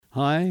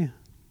Hi,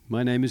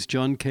 my name is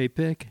John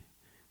Capek,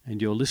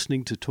 and you're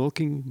listening to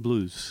Talking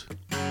Blues.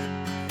 The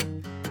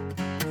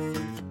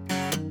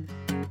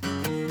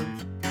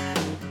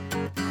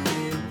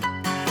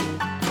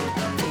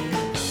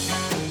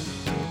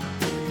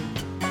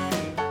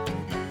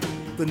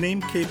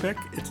name Capek,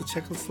 it's a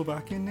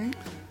Czechoslovakian name?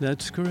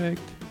 That's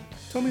correct.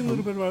 Tell me a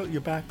little bit about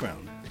your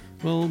background.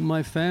 Well,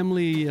 my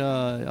family,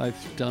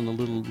 I've done a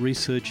little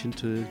research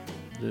into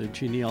the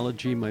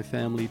genealogy. My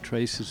family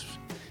traces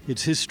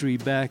its history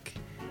back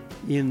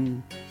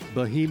in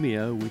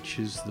Bohemia, which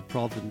is the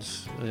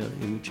province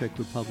in the Czech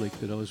Republic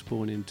that I was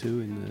born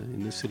into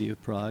in the city of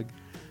Prague.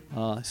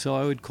 So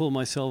I would call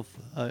myself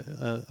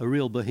a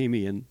real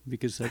Bohemian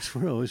because that's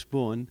where I was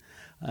born.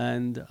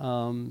 And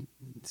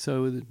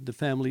so the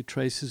family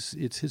traces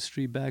its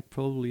history back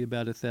probably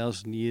about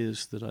 1,000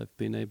 years that I've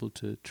been able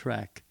to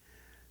track.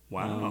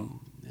 Wow.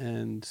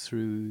 And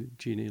through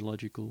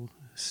genealogical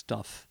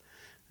stuff.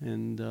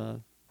 And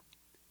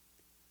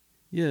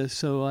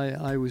so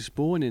I was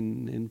born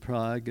in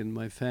Prague, and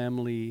my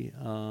family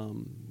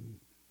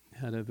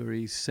had a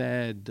very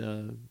sad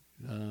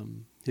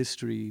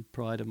history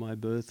prior to my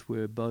birth,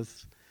 where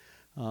both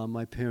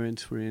my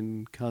parents were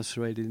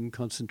incarcerated in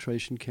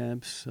concentration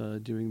camps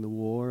during the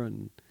war,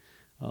 and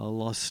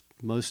lost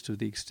most of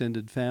the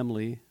extended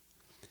family.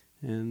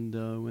 And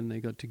when they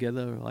got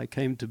together, I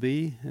came to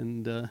be,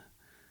 and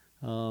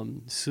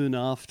soon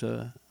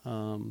after,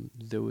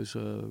 there was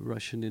a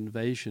Russian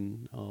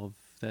invasion of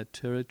that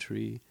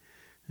territory,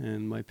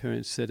 and my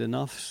parents said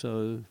enough,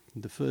 so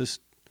the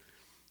first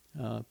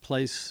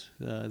place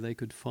they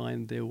could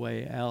find their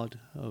way out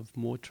of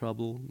more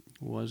trouble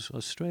was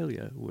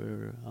Australia,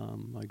 where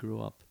I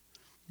grew up.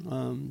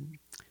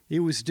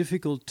 It was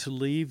difficult to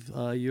leave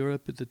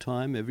Europe at the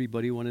time.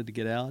 Everybody wanted to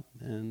get out,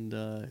 and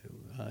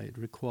it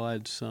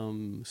required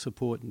some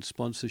support and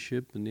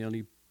sponsorship, and the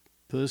only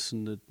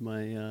person that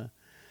my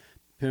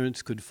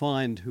parents could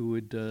find who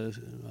would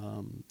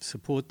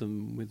support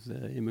them with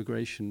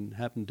immigration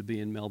happened to be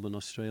in Melbourne,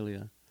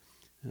 Australia,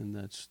 and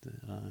that's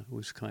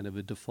was kind of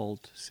a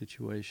default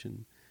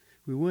situation.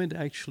 We weren't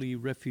actually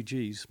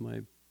refugees.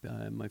 My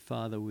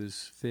father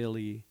was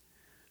fairly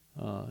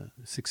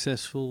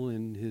successful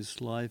in his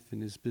life,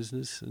 in his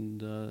business,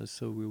 and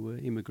so we were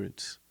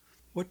immigrants.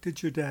 What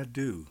did your dad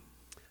do?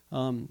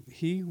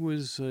 He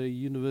was a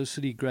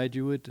university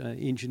graduate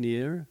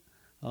engineer,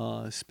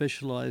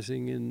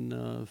 specializing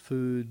in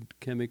food,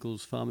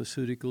 chemicals,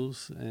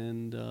 pharmaceuticals,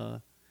 and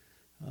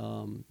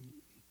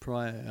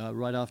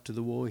right after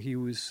the war,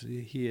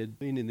 he had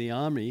been in the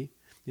army,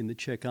 in the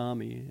Czech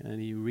army,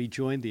 and he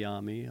rejoined the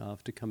army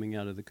after coming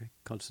out of the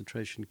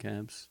concentration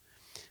camps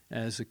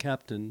as a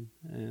captain,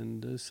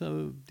 and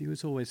so he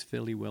was always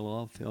fairly well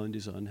off. He owned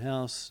his own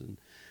house and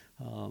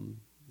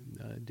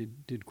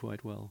did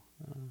quite well.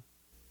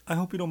 I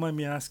hope you don't mind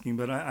me asking,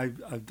 but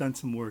I've done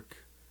some work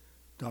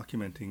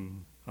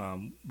documenting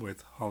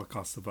with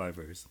Holocaust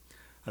survivors.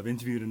 I've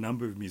interviewed a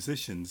number of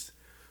musicians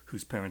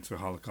whose parents were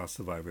Holocaust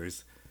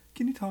survivors.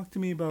 Can you talk to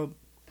me about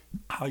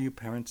how your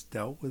parents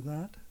dealt with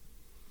that?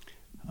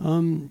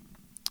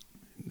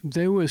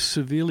 They were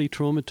severely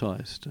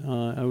traumatized.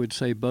 I would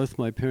say both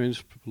my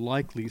parents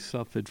likely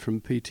suffered from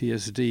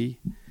PTSD,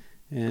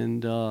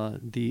 and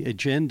the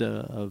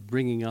agenda of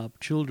bringing up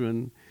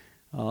children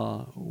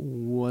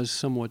was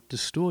somewhat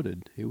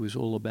distorted. It was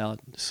all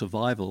about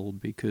survival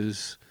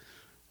because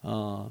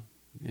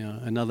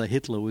another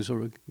Hitler was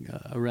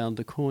around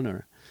the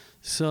corner.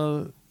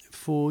 So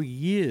for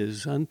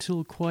years,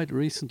 until quite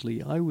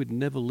recently, I would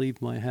never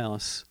leave my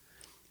house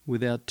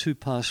without 2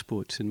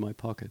 passports in my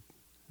pocket.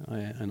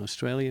 An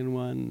Australian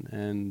one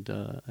and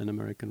an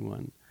American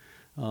one.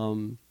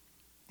 I'm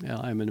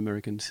an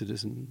American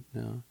citizen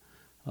now.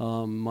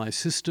 My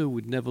sister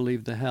would never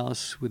leave the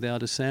house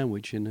without a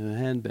sandwich in her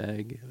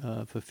handbag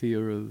for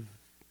fear of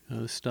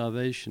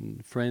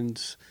starvation.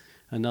 Friends,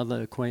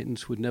 another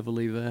acquaintance would never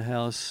leave her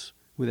house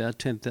without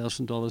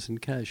 $10,000 in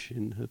cash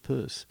in her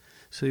purse.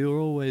 So you're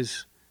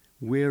always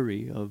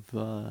wary of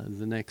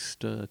the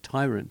next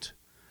tyrant.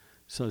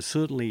 So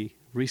certainly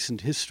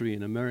recent history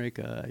in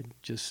America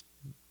just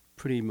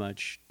pretty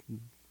much,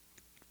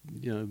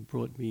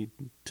 brought me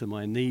to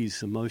my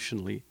knees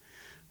emotionally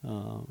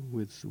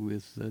with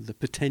the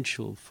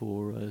potential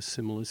for a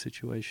similar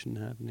situation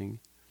happening.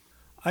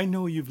 I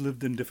know you've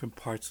lived in different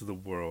parts of the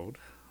world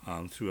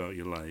throughout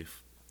your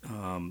life.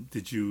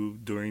 Did you,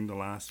 during the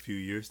last few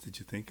years, did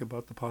you think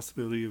about the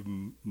possibility of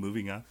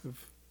moving out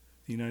of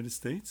the United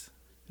States?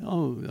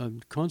 Oh,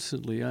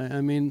 constantly.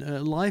 I mean,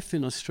 life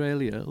in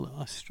Australia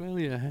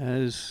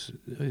is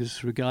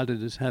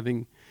regarded as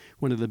having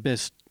one of the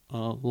best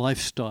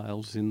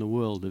lifestyles in the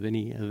world of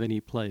any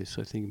place.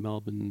 I think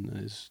Melbourne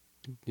is,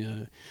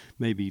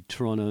 maybe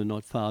Toronto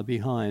not far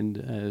behind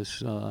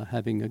as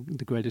having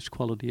the greatest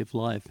quality of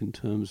life in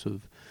terms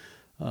of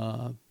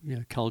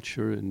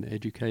culture and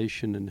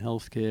education and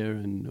healthcare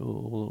and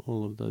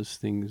all of those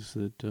things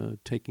that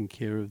taking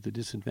care of the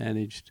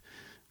disadvantaged,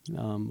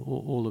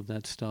 all of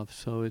that stuff.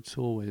 So it's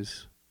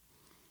always,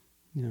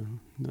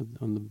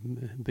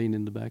 been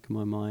in the back of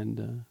my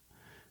mind.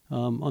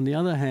 On the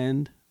other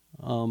hand,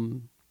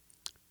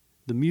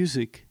 the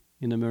music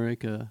in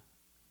America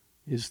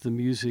is the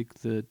music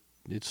that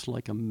it's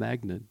like a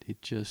magnet.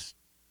 It just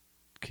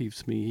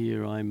keeps me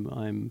here.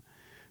 I'm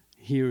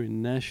here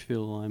in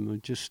Nashville.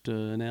 I'm just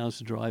an hour's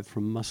drive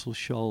from Muscle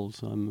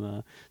Shoals.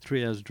 I'm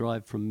 3 hours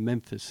drive from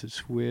Memphis.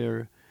 It's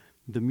where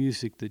the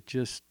music that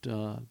just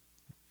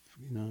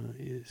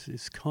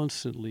is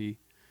constantly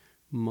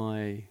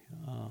my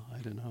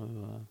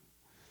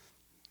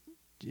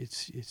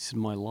it's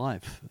my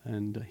life,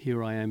 and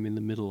here I am in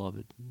the middle of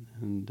it.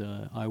 And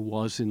I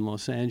was in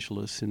Los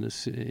Angeles in the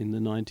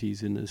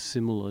 90s in a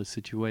similar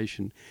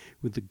situation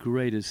with the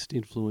greatest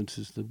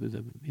influences,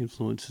 the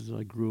influences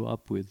I grew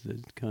up with,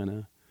 that kind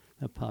of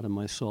a part of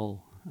my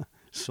soul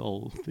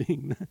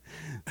being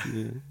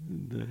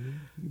the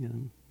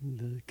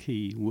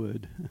key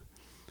word.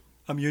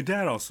 Your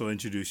dad also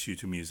introduced you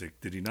to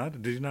music, did he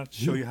not? Did he not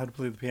show you how to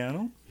play the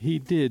piano? He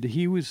did.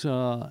 He was.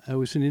 It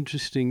was an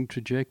interesting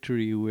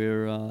trajectory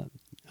where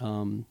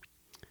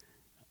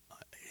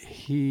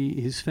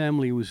his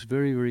family was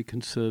very, very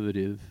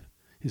conservative.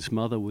 His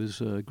mother was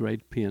a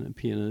great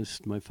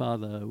pianist. My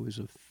father was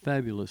a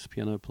fabulous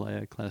piano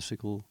player,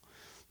 classical.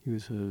 He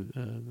was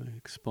an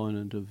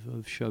exponent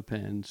of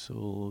Chopin's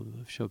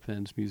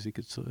music.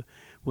 It's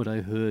what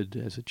I heard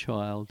as a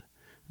child.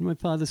 My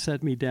father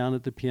sat me down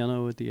at the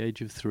piano at the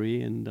age of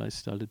 3, and I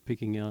started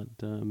picking out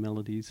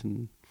melodies,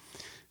 and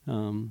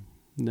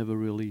never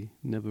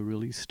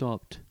really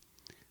stopped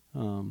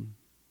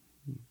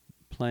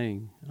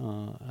playing.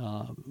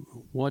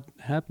 What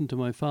happened to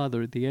my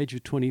father at the age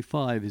of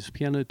 25? His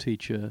piano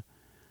teacher,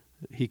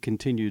 he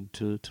continued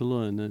to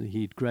learn, and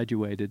he'd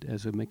graduated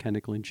as a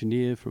mechanical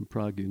engineer from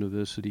Prague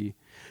University.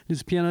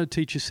 His piano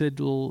teacher said,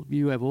 "Well,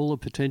 you have all the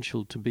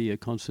potential to be a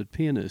concert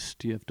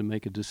pianist. You have to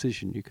make a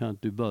decision. You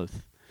can't do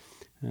both."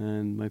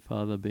 And my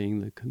father, being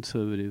the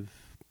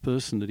conservative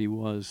person that he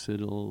was,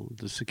 said,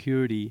 the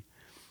security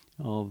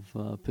of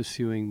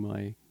pursuing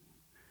my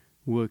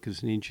work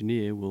as an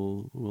engineer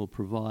will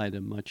provide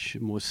a much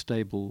more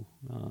stable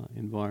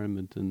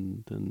environment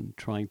than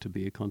trying to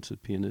be a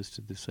concert pianist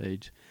at this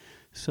age.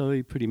 So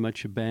he pretty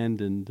much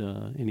abandoned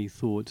any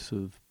thoughts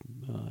of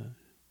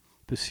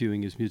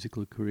pursuing his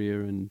musical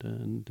career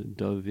and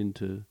dove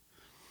into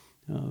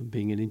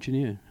being an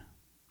engineer.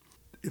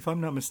 If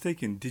I'm not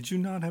mistaken, did you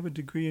not have a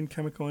degree in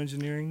chemical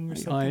engineering or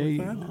something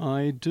like that?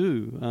 I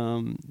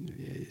do.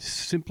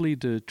 Simply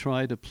to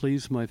try to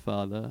please my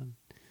father.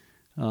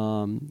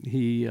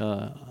 He,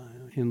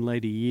 in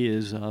later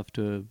years,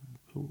 after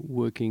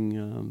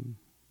working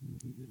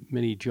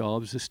many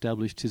jobs,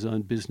 established his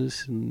own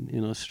business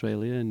in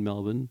Australia, in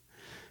Melbourne,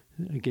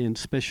 again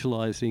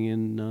specializing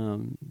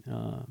in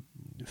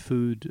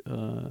food,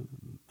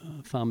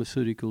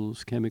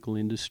 pharmaceuticals, chemical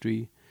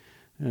industry,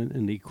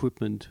 and the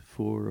equipment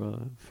for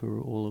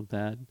all of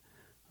that.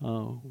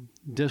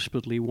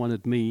 Desperately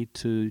wanted me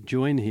to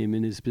join him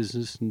in his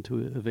business and to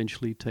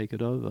eventually take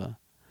it over.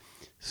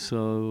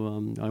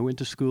 So I went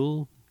to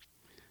school.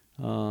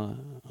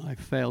 I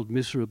failed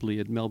miserably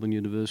at Melbourne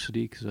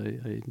University because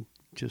I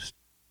just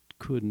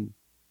couldn't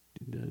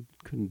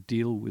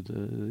deal with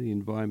the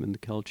environment, the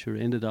culture.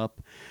 Ended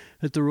up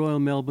at the Royal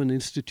Melbourne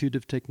Institute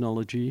of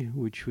Technology,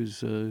 which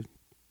was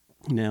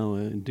now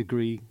a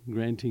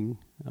degree-granting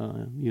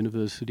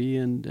university,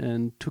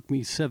 and took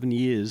me 7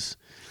 years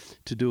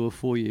to do a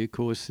 4-year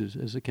course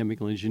as a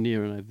chemical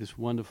engineer. And I have this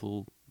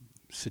wonderful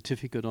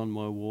certificate on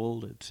my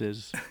wall that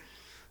says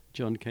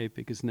John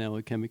Capek is now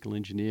a chemical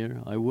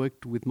engineer. I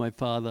worked with my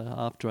father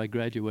after I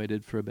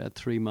graduated for about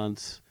 3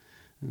 months,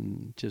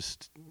 and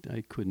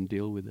I couldn't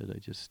deal with it. I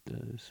just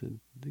said,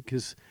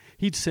 because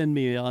he'd send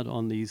me out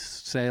on these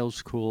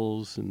sales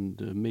calls and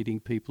meeting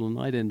people, and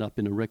I'd end up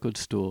in a record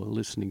store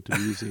listening to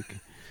music.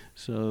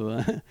 So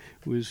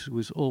it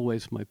was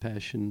always my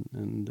passion,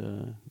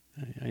 and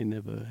I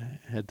never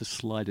had the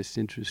slightest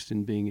interest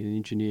in being an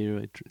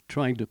engineer.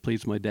 Trying to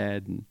please my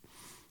dad, and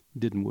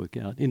didn't work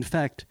out. In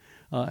fact,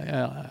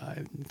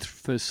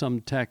 for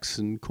some tax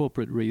and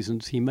corporate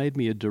reasons, he made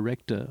me a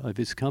director of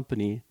his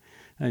company.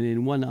 And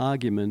in one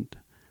argument,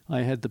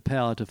 I had the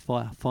power to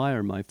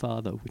fire my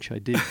father, which I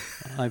did.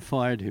 I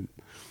fired him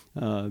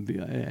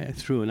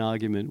through an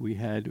argument we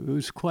had. It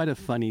was quite a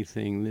funny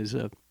thing. There's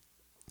a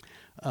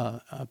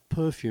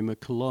perfume, a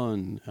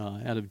cologne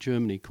out of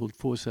Germany called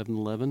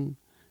 4711.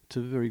 It's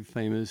a very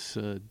famous,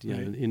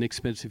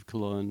 inexpensive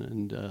cologne.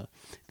 And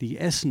the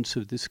essence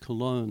of this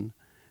cologne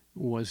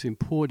was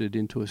imported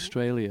into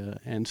Australia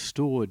and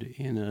stored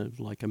in a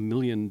 $1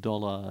 million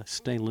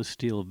stainless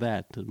steel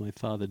vat that my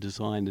father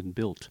designed and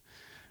built.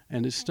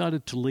 And it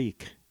started to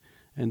leak,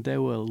 and they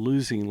were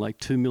losing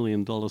 $2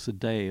 million a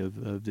day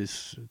of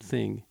this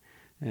thing.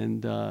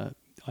 And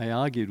I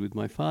argued with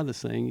my father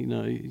saying,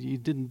 you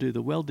didn't do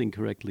the welding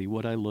correctly.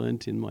 What I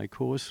learned in my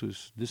course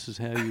was this is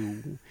how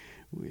you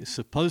were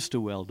supposed to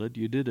weld it.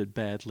 You did it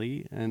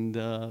badly, and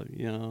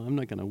I'm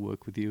not going to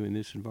work with you in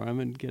this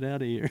environment. Get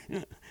out of here.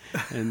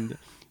 And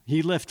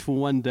he left for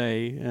one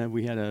day.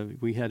 We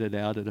had it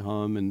out at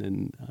home, and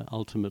then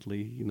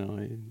ultimately,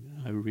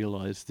 I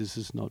realized this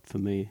is not for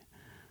me.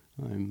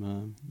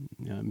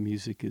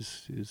 Music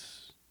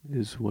is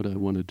what I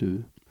want to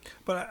do.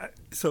 But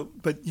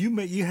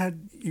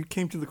you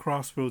came to the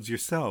crossroads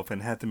yourself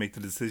and had to make the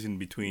decision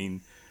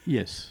between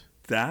Yes,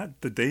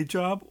 the day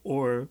job,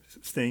 or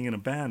staying in a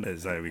band,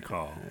 as I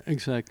recall.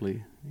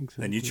 exactly.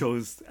 And you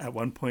chose at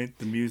one point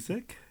the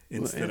music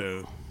instead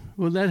of.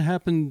 Well, that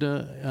happened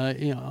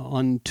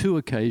on two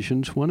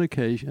occasions.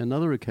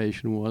 Another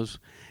occasion was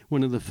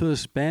one of the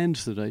first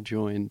bands that I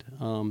joined.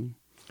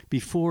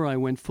 Before I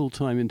went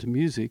full-time into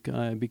music,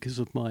 because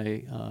of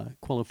my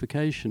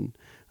qualification,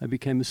 I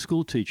became a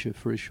school teacher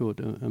for a short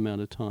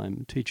amount of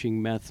time,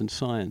 teaching math and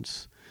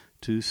science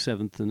to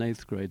 7th and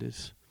 8th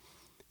graders,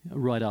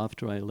 right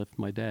after I left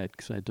my dad,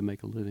 because I had to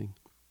make a living.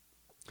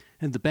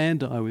 And the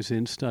band I was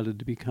in started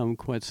to become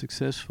quite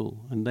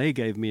successful, and they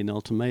gave me an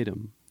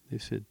ultimatum. They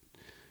said,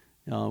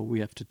 we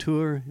have to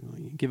tour,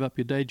 give up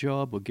your day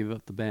job or give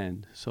up the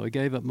band. So I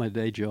gave up my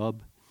day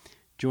job,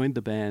 joined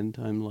the band.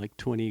 I'm like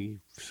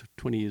 20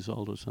 years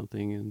old or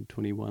something, and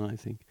 21, I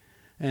think.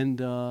 And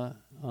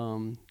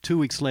 2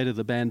 weeks later,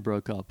 the band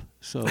broke up.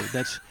 So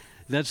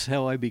that's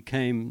how I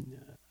became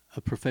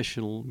a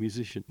professional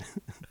musician.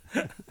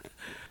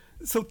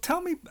 So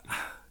tell me,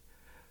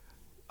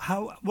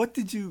 what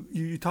did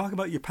you talk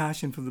about your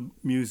passion for the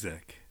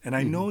music, and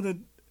I know that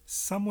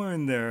somewhere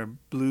in there,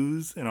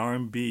 blues and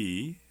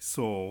R&B,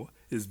 soul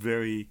is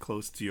very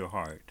close to your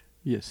heart.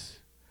 Yes.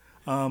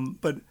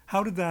 But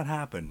how did that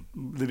happen,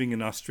 living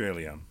in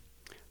Australia?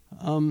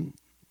 I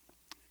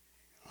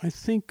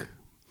think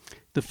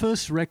the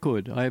first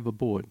record I ever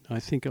bought, I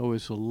think I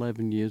was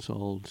 11 years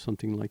old,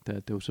 something like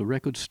that. There was a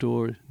record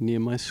store near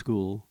my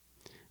school,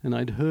 and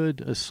I'd heard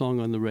a song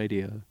on the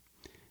radio,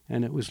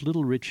 and it was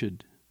Little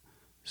Richard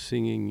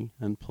singing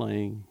and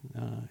playing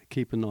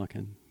Keep a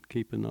Knockin',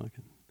 Keep a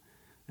Knockin'.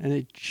 And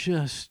it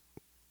just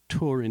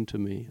tore into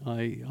me.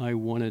 I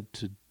wanted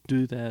to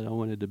do that. I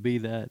wanted to be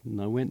that. And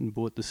I went and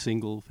bought the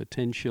single for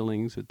 10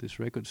 shillings at this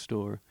record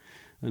store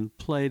and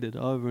played it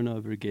over and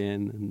over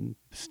again and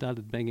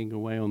started banging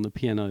away on the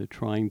piano,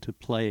 trying to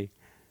play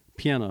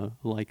piano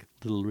like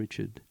Little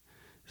Richard.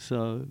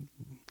 So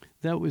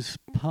that was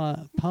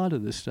part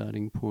of the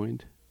starting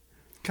point.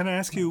 Can I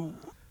ask you,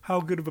 how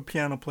good of a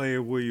piano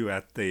player were you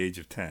at the age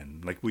of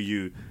 10? Like, were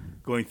you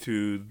going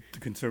through the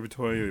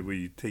conservatory, or were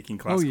you taking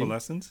classical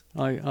lessons?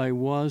 I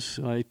was.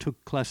 I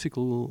took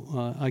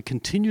classical. I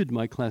continued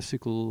my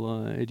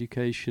classical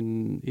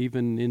education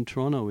even in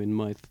Toronto in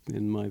my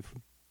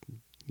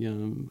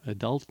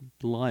adult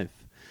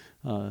life,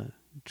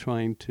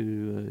 trying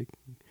to.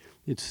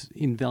 It's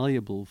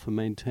invaluable for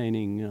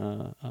maintaining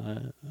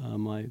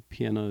my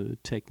piano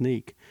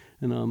technique,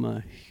 and I'm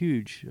a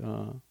huge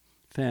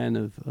fan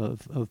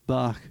of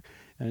Bach,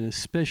 and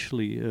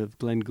especially of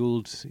Glenn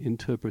Gould's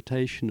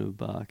interpretation of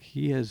Bach.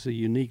 He has a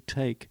unique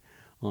take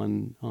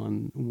on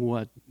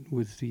what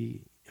was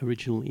the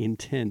original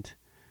intent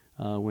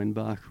when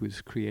Bach was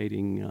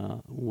creating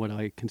what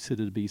I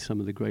consider to be some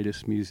of the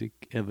greatest music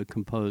ever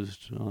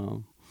composed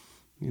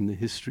in the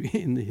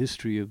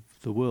history of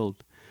the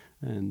world.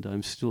 And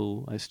I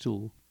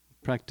still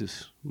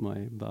practice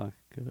my Bach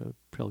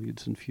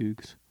preludes and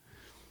fugues.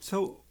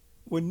 So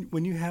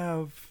when you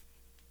have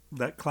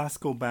that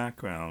classical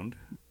background,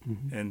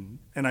 and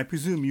I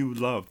presume you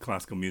loved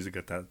classical music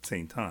at that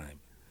same time,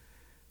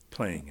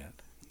 playing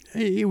it.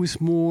 It was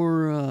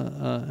more,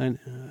 I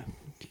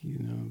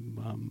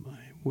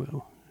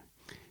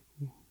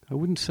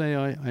wouldn't say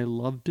I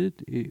loved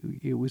it.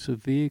 It was a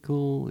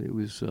vehicle. It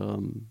was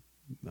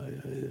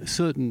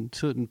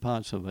certain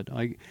parts of it.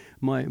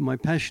 My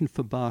passion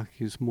for Bach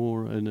is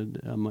more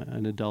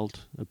an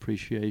adult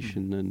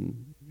appreciation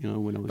than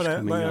when I was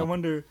coming up. But I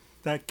wonder,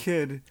 that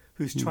kid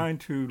who's trying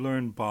to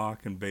learn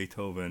Bach and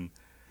Beethoven,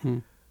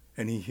 and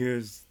he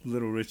hears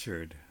Little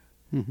Richard,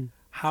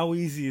 how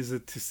easy is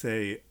it to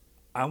say,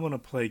 I want to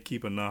play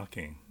Keep a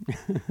Knocking?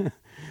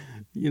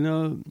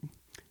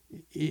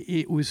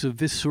 It was a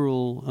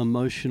visceral,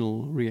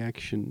 emotional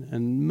reaction,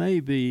 and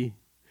maybe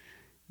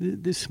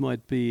this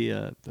might be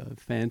a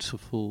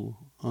fanciful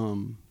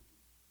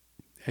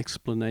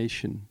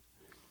explanation,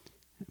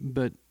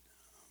 but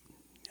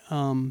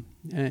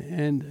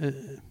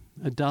and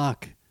a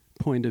dark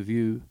point of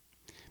view.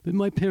 But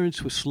my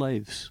parents were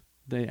slaves.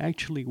 They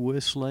actually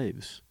were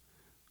slaves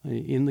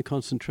in the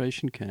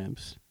concentration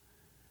camps.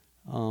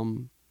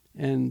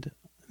 And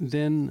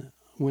then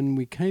when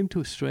we came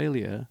to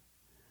Australia,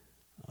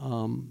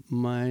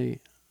 my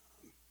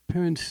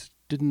parents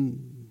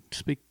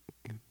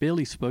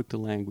barely spoke the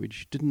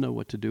language, didn't know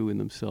what to do with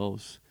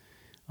themselves.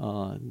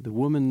 The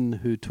woman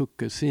who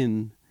took us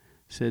in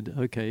said,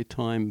 okay,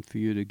 time for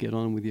you to get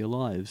on with your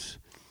lives.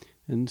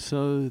 And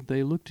so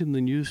they looked in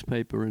the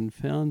newspaper and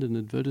found an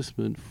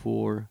advertisement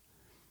for,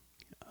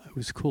 it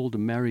was called A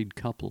Married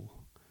Couple.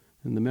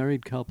 And the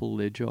married couple,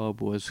 their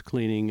job was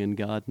cleaning and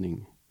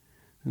gardening.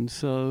 And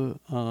so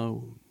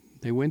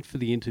they went for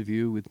the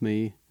interview with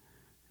me.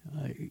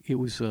 It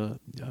was a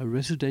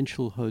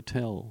residential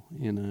hotel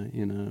in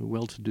a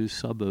well-to-do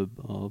suburb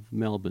of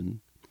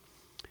Melbourne.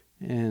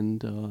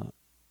 And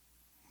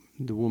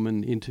the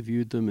woman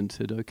interviewed them and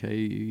said, "Okay,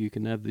 you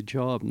can have the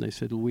job." And they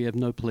said, "Well, we have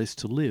no place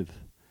to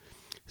live."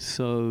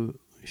 So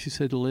she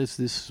said, "Well, there's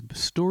this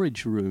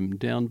storage room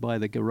down by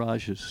the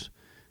garages.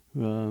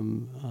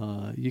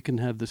 You can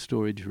have the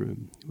storage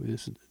room.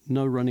 There's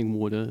no running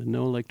water,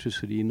 no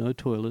electricity, no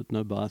toilet,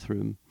 no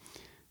bathroom."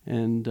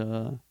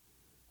 And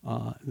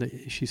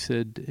she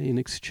said, "In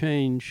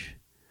exchange,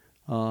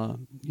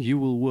 you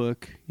will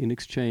work in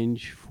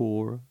exchange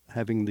for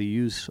having the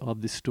use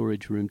of this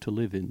storage room to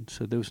live in."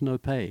 So there was no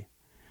pay.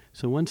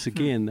 So once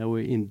again, they were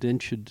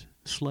indentured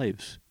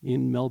slaves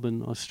in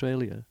Melbourne,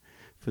 Australia,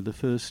 for the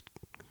first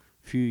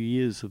few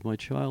years of my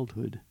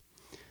childhood.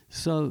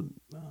 So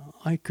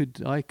I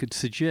could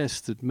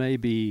suggest that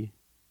maybe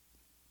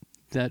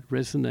that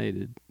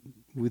resonated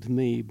with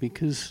me,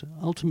 because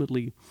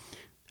ultimately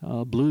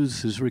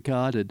blues is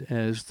regarded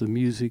as the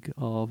music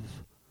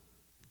of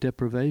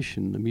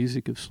deprivation, the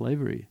music of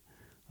slavery.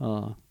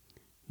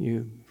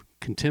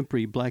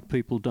 Contemporary black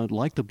people don't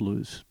like the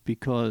blues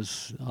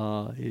because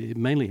it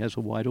mainly has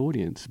a white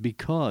audience,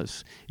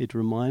 because it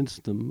reminds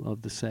them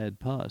of the sad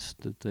past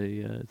that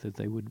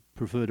they would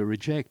prefer to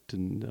reject,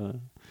 and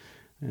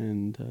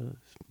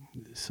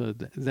so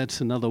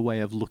that's another way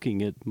of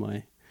looking at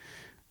my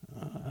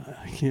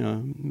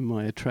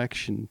my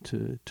attraction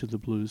to the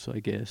blues, I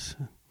guess.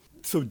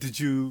 So did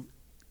you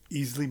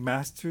easily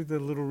master the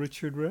Little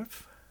Richard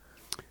riff?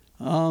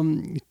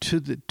 To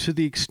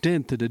the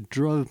extent that it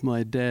drove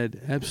my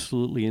dad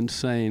absolutely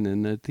insane,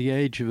 and at the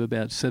age of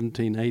about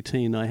 17,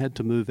 18, I had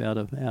to move out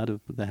of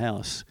the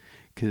house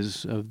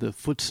because of the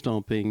foot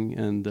stomping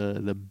and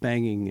the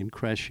banging and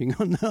crashing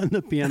on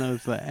the piano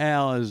for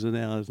hours and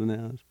hours and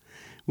hours,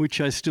 which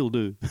I still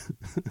do.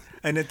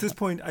 And at this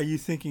point, are you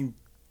thinking,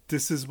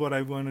 this is what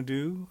I want to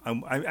do?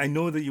 I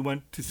know that you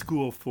went to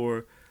school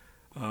for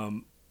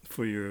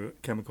your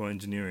chemical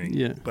engineering,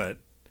 yeah. But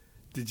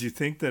did you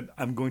think that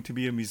I'm going to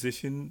be a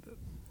musician?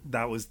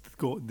 That was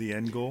the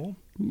end goal?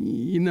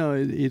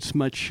 It's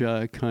much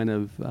kind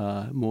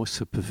of more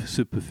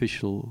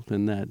superficial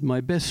than that.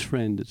 My best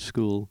friend at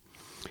school,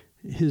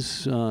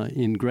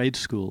 in grade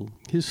school,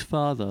 his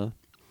father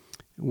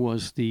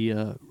was the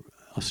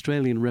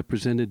Australian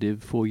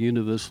representative for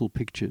Universal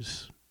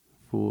Pictures,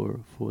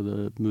 for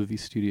the movie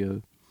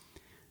studio.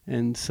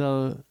 And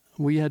so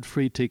we had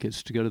free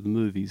tickets to go to the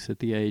movies at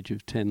the age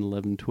of 10,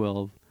 11,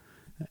 12.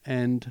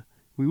 And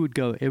we would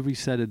go every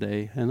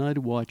Saturday, and I'd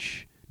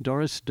watch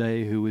Doris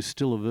Day, who was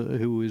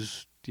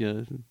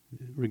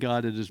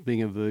regarded as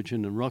being a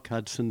virgin, and Rock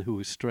Hudson, who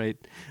was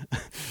straight,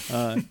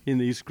 in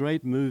these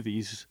great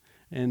movies.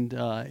 And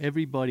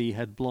everybody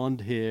had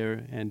blonde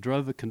hair and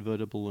drove a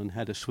convertible and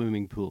had a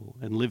swimming pool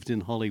and lived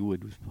in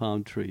Hollywood with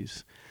palm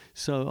trees.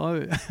 So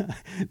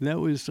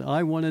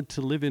I wanted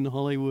to live in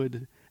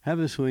Hollywood, have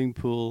a swimming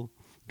pool,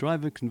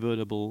 drive a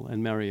convertible,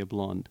 and marry a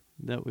blonde.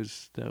 That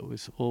was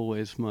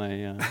always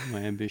my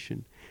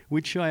ambition,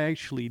 which I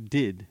actually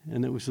did,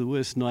 and it was the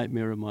worst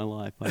nightmare of my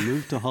life. I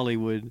moved to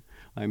Hollywood,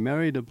 I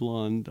married a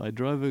blonde, I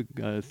drove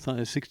a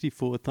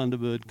 64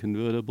 Thunderbird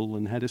convertible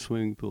and had a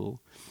swimming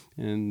pool,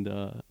 and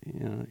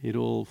it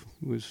all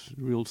was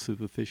real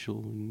superficial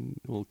and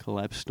all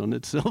collapsed on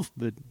itself.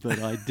 But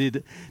I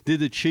did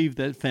achieve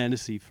that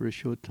fantasy for a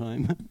short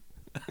time.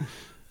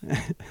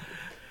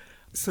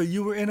 So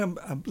you were in a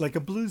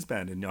blues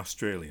band in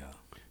Australia.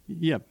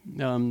 Yep,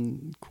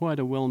 quite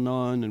a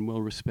well-known and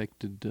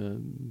well-respected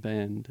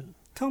band.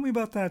 Tell me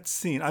about that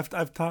scene.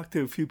 I've talked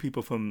to a few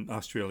people from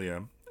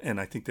Australia, and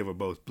I think they were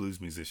both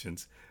blues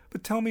musicians.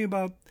 But tell me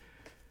about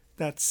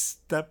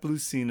that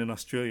blues scene in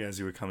Australia as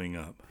you were coming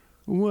up.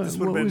 This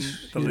would have been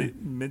the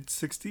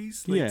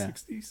mid-'60s, late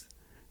 60s?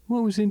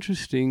 What was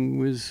interesting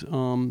was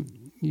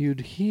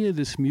you'd hear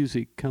this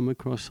music come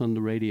across on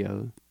the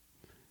radio,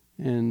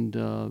 and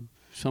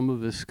some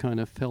of us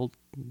kind of felt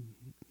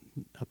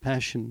a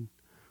passion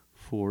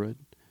for it,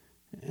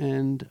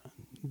 and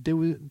there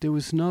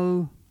was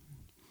no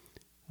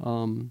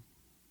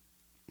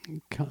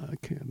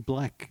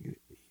black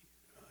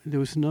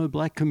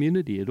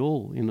community at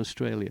all in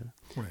Australia.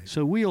 Right.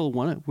 So we all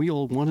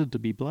wanted to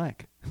be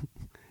black.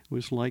 It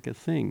was like a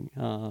thing.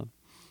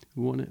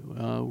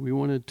 We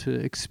wanted to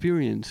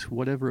experience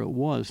whatever it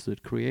was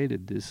that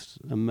created this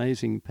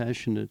amazing,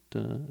 passionate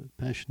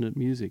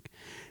music,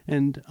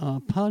 and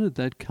part of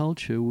that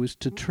culture was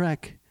to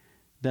track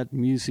that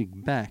music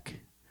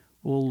back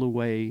all the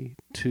way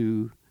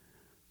to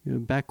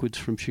backwards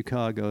from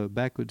Chicago,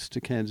 backwards to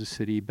Kansas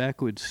City,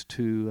 backwards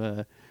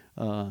to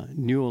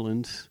New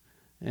Orleans,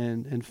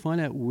 and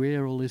find out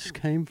where all this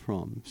came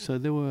from. So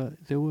there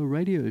were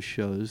radio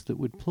shows that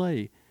would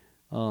play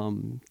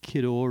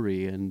Kid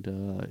Ory and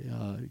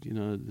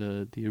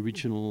the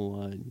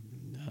original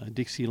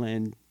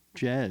Dixieland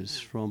jazz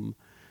from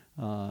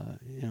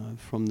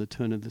the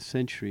turn of the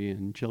century,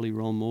 and Jelly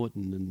Roll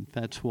Morton and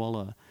Fats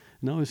Waller.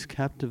 And I was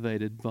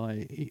captivated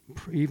by,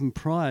 even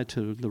prior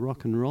to the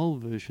rock and roll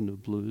version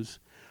of blues,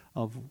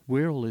 of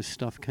where all this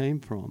stuff came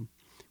from,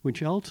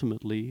 which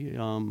ultimately,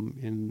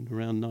 in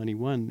around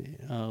 91,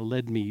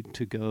 led me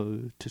to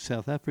go to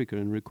South Africa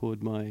and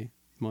record my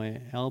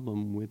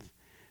album with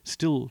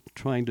still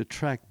trying to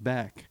track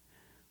back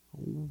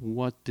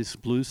what this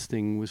blues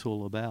thing was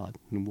all about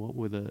and what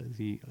were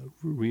the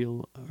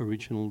real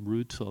original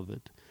roots of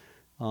it.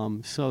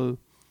 So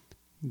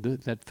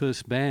that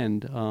first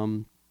band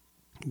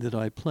that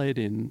I played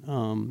in,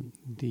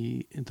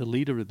 the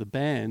leader of the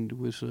band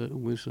was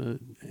a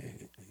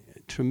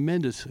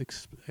tremendous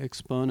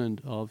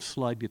exponent of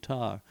slide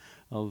guitar,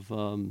 of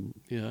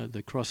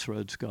the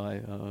Crossroads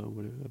guy.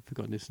 I've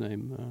forgotten his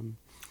name.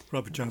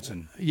 Robert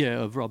Johnson.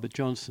 Of Robert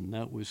Johnson.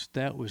 That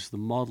was the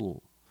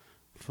model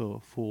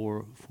for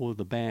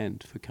the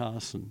band, for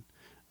Carson.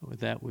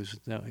 That was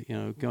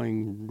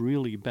going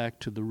really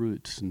back to the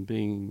roots and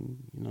being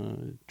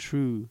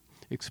true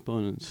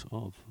exponents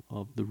of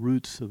the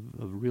roots of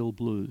real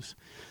blues.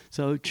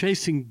 So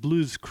chasing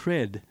blues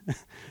cred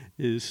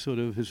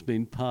has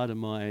been part of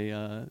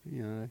my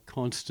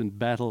constant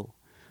battle,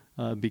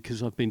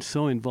 because I've been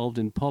so involved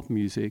in pop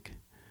music.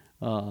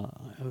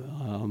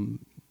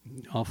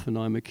 Often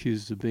I'm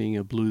accused of being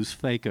a blues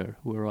faker,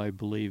 where I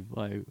believe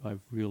I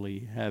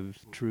really have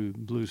true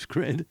blues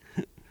cred.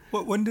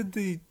 When did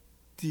the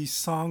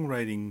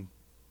songwriting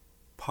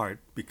part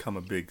become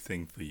a big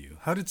thing for you?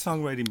 How did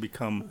songwriting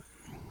become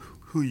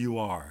who you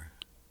are?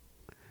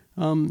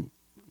 The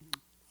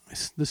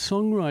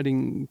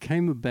songwriting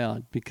came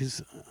about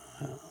because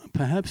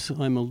perhaps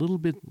I'm a little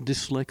bit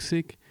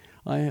dyslexic.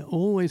 I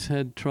always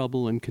had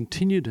trouble and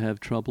continue to have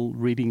trouble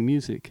reading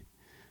music.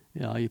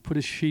 You put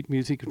a sheet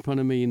music in front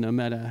of me, no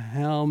matter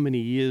how many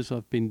years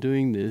I've been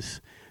doing this,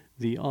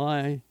 the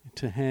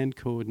eye-to-hand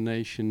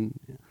coordination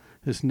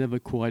has never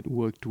quite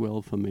worked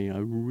well for me. I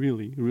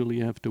really,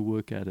 really have to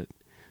work at it.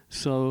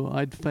 So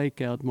I'd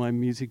fake out my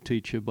music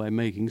teacher by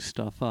making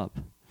stuff up.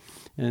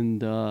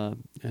 And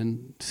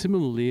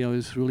similarly, I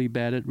was really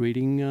bad at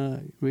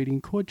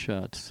reading chord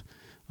charts.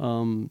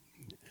 And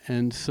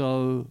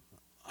so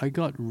I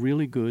got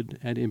really good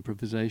at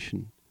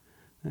improvisation.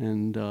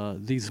 And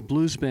these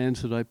blues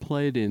bands that I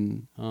played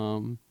in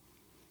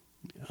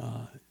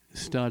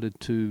started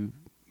to,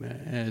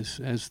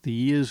 as the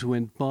years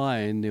went by,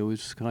 and there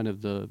was kind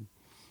of the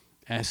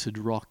acid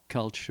rock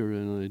culture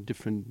and a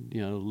different,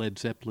 Led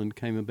Zeppelin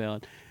came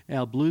about,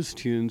 our blues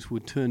tunes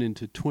would turn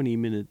into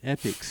 20-minute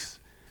epics,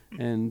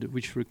 and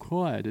which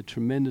required a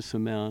tremendous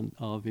amount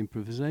of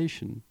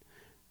improvisation.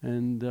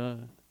 And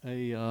a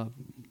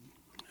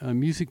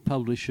music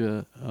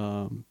publisher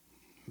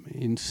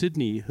in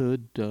Sydney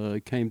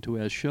came to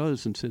our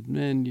shows and said,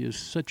 "Man, you're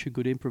such a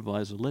good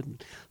improviser.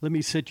 Let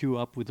me set you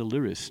up with a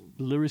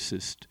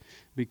lyricist,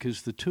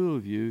 because the two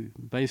of you,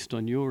 based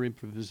on your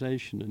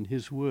improvisation and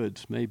his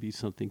words, maybe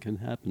something can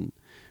happen."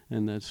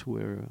 And that's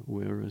where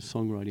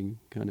songwriting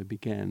kind of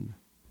began.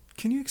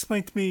 Can you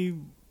explain to me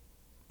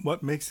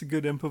what makes a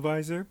good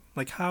improviser?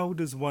 Like, how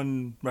does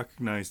one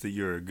recognize that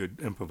you're a good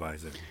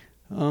improviser?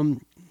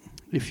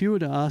 If you were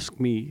to ask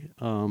me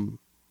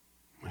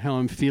how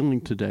I'm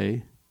feeling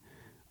today,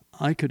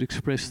 I could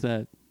express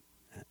that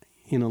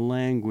in a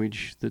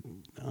language that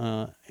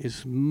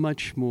is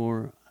much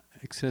more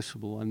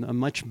accessible, and I'm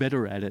much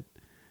better at it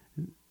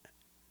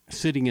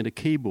sitting at a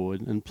keyboard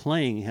and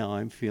playing how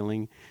I'm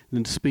feeling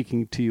than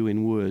speaking to you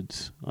in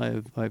words. I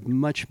have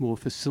much more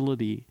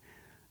facility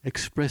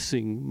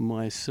expressing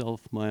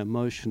myself, my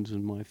emotions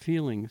and my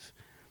feelings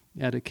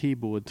at a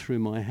keyboard through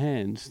my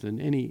hands than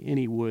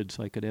any words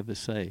I could ever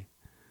say.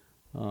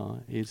 How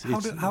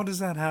does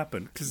that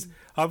happen? Because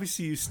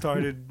obviously you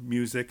started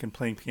music and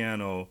playing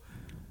piano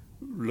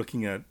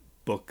looking at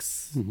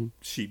books,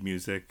 sheet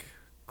music,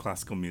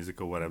 classical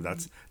music or whatever.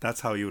 That's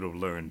how you would have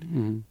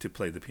learned to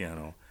play the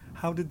piano.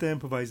 How did the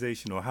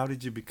improvisation, or how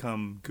did you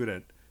become good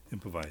at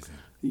improvising?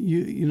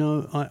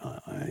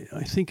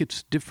 I think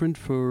it's different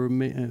for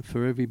me,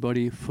 for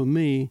everybody. For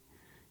me,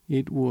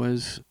 it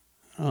was,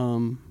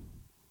 I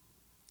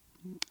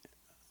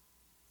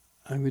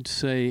would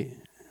say,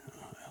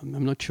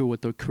 I'm not sure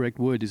what the correct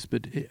word is,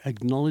 but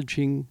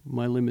acknowledging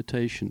my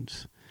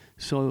limitations.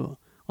 So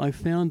I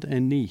found a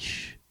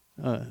niche,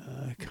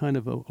 kind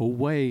of a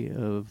way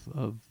of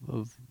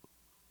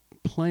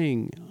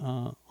playing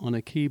on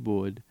a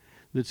keyboard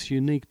that's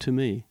unique to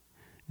me,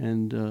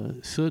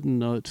 and certain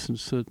notes and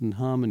certain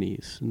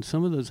harmonies. And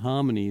some of those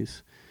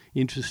harmonies,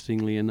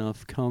 interestingly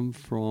enough, come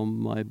from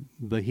my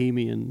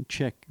Bohemian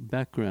Czech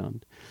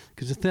background.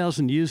 Because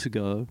 1,000 years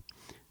ago,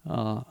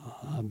 a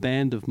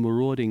band of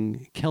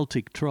marauding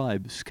Celtic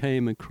tribes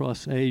came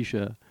across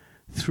Asia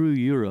through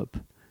Europe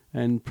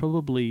and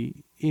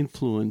probably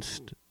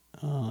influenced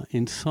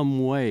in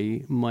some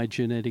way my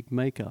genetic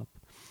makeup.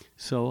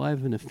 So I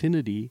have an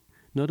affinity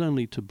not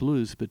only to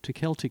blues but to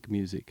Celtic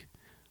music.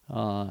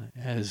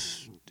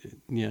 As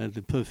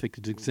the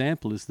perfect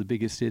example is the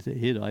biggest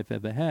hit I've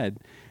ever had,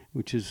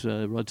 which is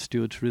Rod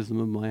Stewart's "Rhythm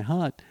of My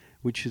Heart,"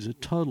 which is a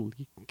total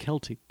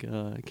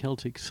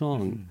Celtic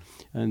song,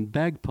 and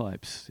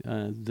bagpipes,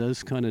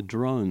 those kind of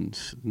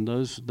drones, and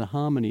the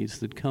harmonies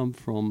that come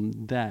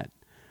from that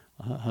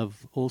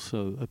have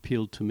also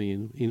appealed to me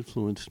and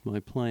influenced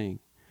my playing.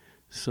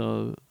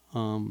 So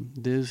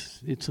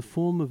it's a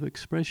form of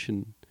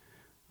expression.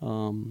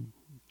 How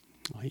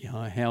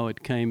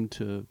it came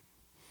to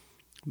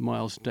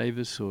Miles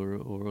Davis or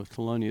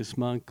Thelonious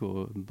Monk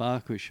or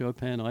Bach or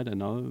Chopin. I don't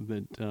know,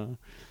 but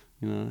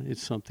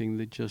it's something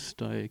that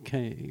just I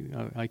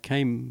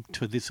came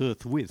to this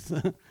earth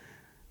with.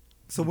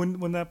 So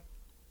when that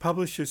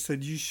publisher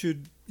said you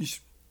should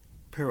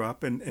pair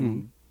up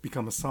and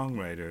become a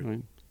songwriter,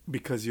 Right.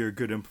 because you're a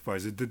good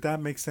improviser, did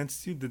that make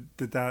sense to you?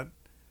 Did that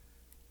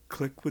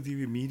click with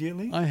you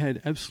immediately? I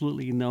had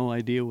absolutely no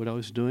idea what I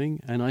was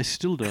doing, and I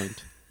still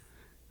don't.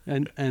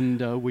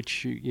 and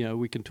which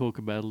we can talk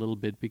about a little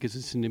bit because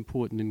it's an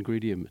important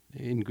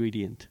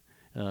ingredient.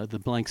 The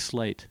blank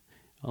slate.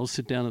 I'll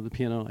sit down at the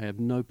piano. I have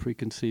no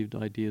preconceived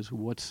ideas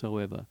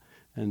whatsoever,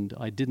 and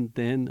I didn't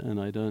then, and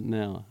I don't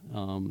now.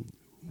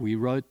 We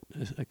wrote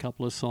a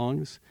couple of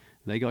songs.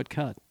 They got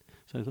cut.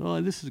 So I thought,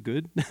 oh, this is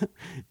good.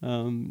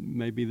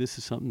 Maybe this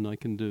is something I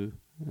can do.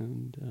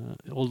 And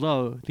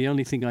although the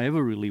only thing I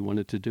ever really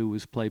wanted to do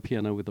was play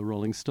piano with the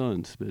Rolling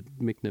Stones, but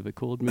Mick never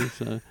called me,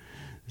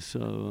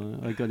 so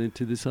I got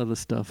into this other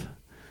stuff.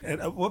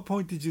 And at what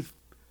point did you,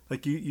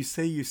 like you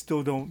say you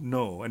still don't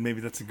know, and maybe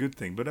that's a good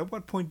thing, but at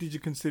what point did you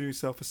consider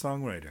yourself a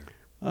songwriter?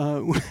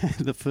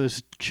 The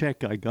first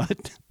check I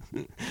got,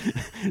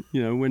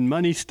 when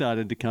money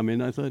started to come in,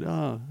 I thought,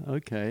 oh,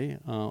 okay,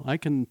 I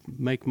can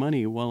make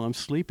money while I'm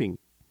sleeping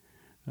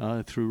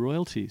through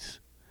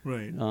royalties.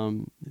 Right.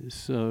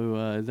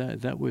 So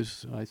that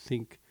was, I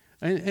think,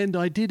 and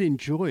I did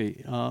enjoy,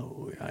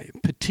 I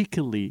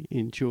particularly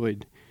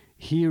enjoyed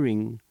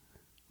hearing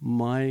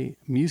my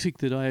music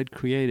that I had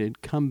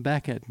created come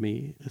back at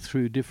me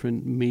through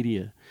different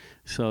media.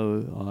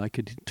 So I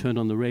could turn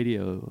on the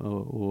radio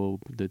or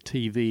the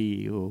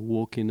TV or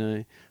walk in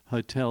a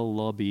hotel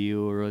lobby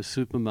or a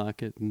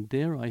supermarket, and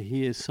there I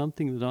hear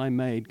something that I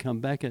made come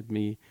back at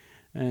me,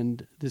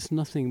 and there's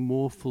nothing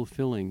more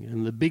fulfilling.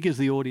 And the bigger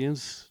the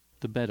audience,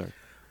 the better.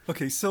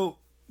 Okay, so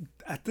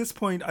at this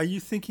point, are you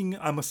thinking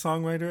I'm a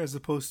songwriter as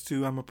opposed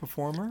to I'm a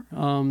performer?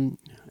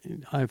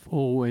 I've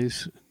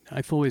always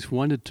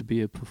wanted to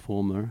be a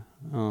performer.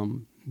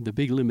 The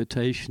big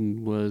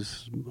limitation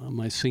was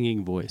my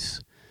singing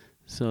voice.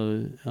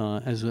 So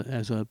as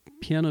a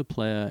piano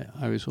player,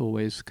 I was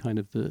always kind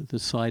of the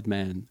side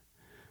man.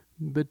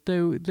 But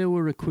they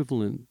were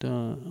equivalent.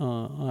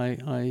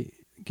 I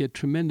get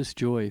tremendous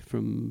joy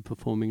from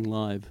performing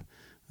live,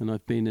 and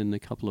I've been in a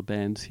couple of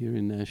bands here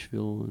in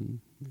Nashville,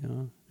 and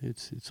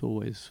it's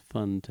always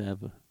fun to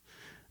have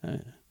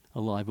a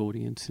live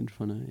audience in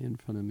front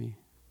of me.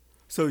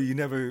 So you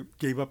never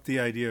gave up the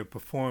idea of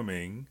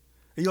performing.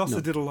 You also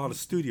No. did a lot of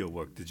studio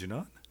work, did you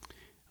not?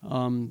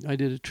 I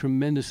did a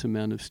tremendous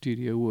amount of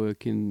studio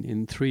work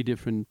in 3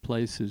 different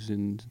places: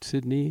 in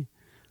Sydney,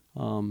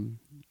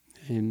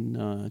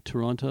 in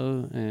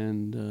Toronto,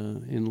 and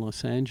in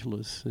Los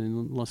Angeles.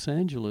 In Los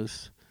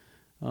Angeles,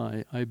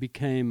 I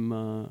became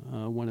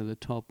one of the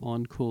top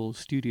on-call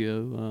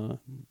studio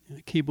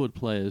keyboard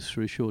players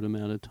for a short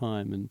amount of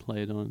time, and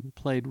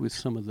played with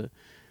some of the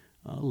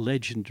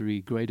legendary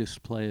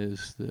greatest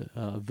players, the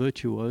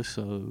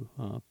virtuoso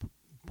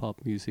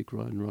pop music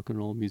and rock and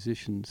roll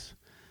musicians,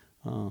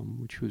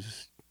 which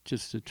was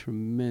just a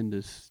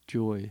tremendous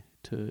joy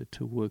to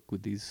work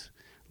with these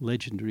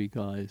legendary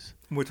guys.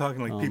 We're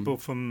talking like people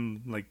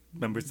from like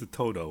members of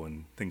Toto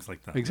and things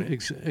like that.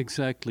 Right?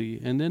 Exactly.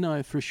 And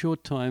then for a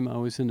short time, I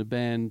was in a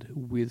band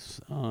with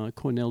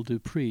Cornell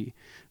Dupree.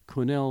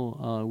 Cornell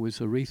was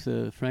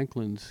Aretha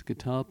Franklin's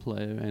guitar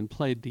player and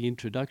played the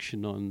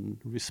introduction on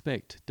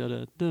Respect,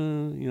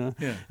 da-da-da,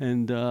 Yeah.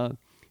 And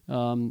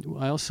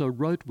I also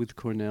wrote with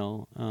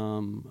Cornell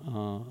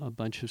a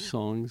bunch of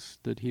songs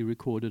that he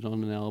recorded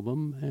on an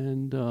album,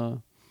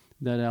 and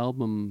that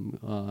album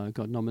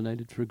got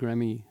nominated for a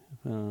Grammy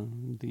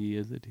the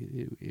year that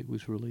it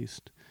was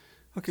released.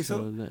 Okay,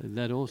 so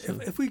that also.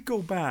 If we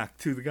go back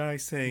to the guy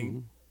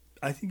saying,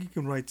 I think you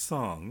can write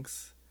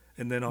songs,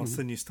 and then all of a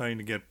sudden you're starting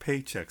to get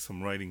paychecks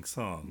from writing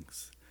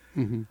songs.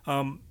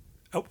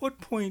 At what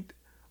point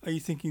are you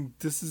thinking,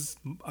 this is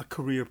a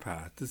career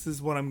path? This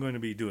is what I'm going to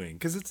be doing?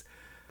 Because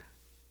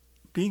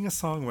being a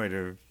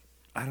songwriter,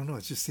 I don't know,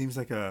 it just seems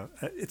like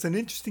it's an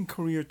interesting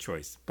career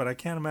choice, but I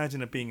can't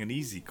imagine it being an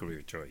easy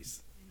career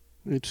choice.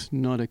 It's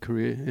not a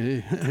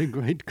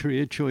great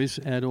career choice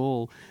at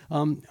all.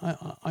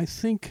 I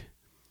think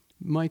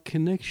my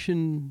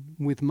connection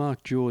with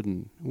Mark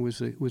Jordan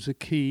was a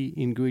key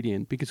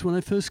ingredient, because when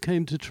I first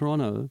came to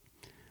Toronto,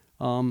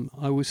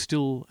 I was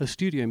still a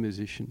studio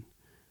musician.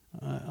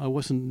 I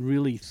wasn't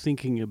really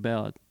thinking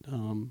about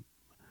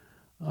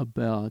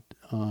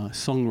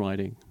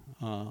songwriting.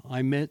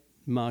 I met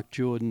Mark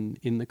Jordan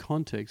in the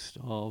context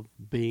of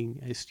being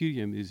a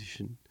studio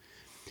musician.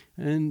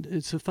 And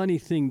it's a funny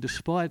thing,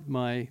 despite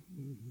my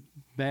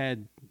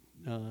bad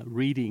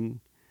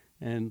reading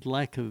and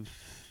lack of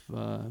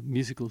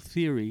musical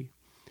theory,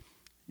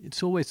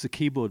 it's always the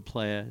keyboard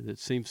player that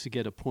seems to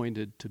get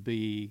appointed to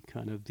be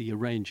kind of the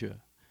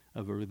arranger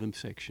of a rhythm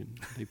section.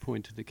 They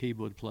point to the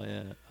keyboard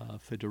player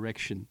for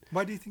direction.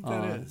 Why do you think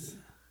that is?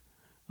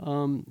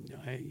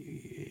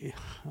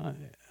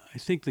 I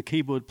think the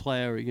keyboard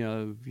player,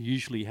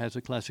 usually has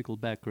a classical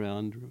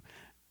background,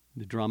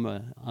 the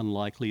drummer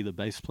unlikely, the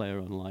bass player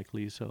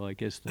unlikely. So I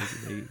guess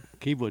the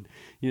keyboard,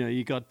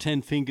 you got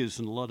 10 fingers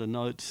and a lot of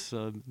notes.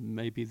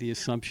 Maybe the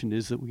assumption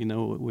is that we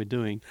know what we're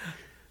doing.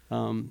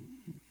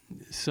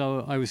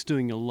 So I was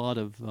doing a lot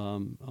of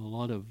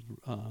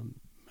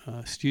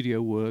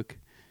studio work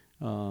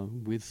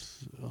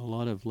with a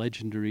lot of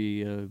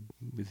legendary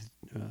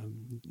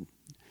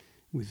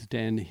with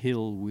Dan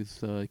Hill,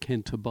 with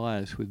Ken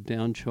Tobias, with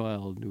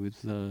Downchild,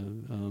 with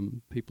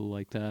people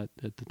like that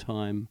at the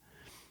time.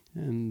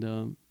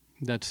 And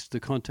that's the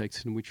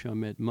context in which I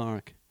met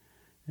Mark.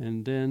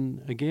 And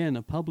then again,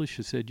 a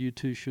publisher said, "You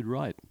two should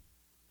write."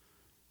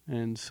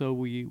 And so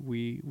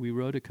we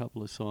wrote a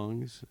couple of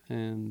songs,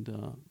 and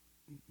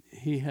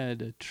he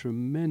had a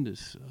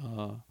tremendous,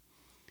 how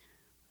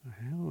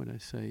would I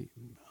say,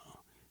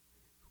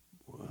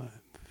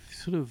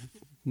 sort of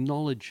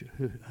knowledge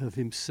of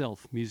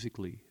himself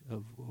musically,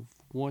 of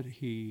what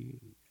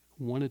he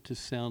wanted to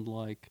sound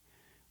like,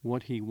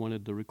 what he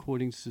wanted the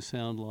recordings to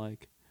sound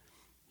like,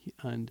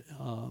 and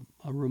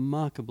a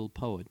remarkable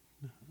poet.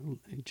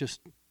 Just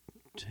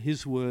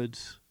his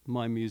words,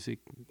 my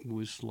music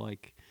was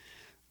like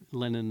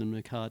Lennon and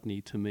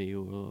McCartney to me,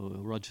 or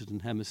Rodgers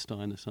and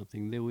Hammerstein or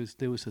something. There was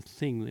a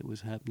thing that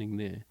was happening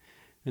there.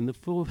 And the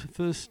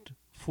first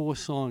 4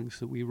 songs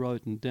that we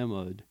wrote and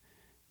demoed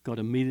got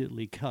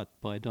immediately cut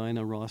by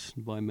Diana Ross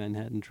and by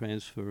Manhattan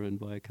Transfer and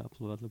by a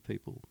couple of other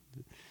people.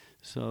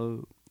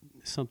 So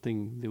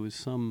there was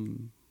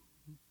some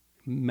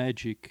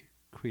magic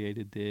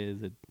created there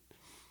that,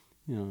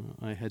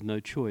 I had no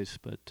choice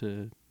but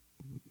to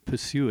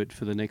pursue it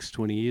for the next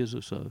 20 years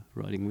or so,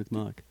 writing with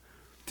Mark.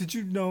 Did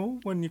you know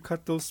when you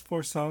cut those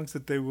 4 songs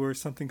that they were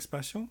something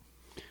special?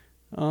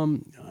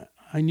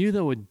 I knew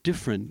they were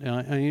different.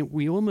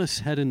 We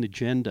almost had an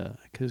agenda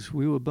because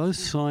we were both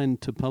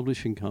signed to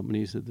publishing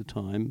companies at the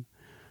time,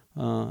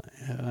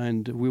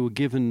 and we were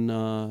given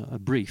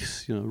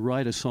briefs.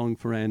 Write a song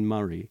for Anne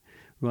Murray,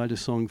 write a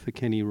song for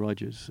Kenny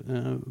Rogers.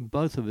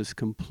 Both of us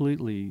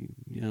completely,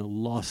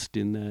 lost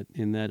in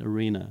that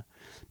arena.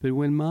 But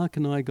when Mark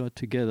and I got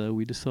together,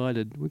 we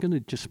decided we're going to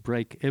just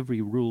break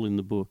every rule in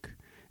the book.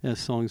 Our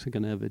songs are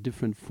going to have a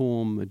different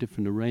form, a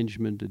different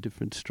arrangement, a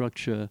different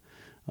structure.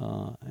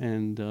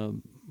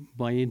 And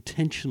by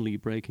intentionally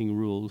breaking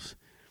rules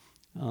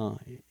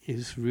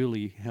is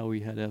really how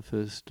we had our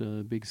first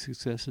big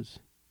successes.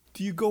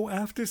 Do you go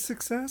after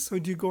success or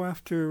do you go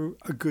after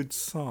a good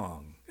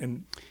song?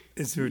 And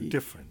is there a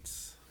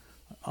difference?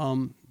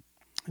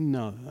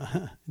 No,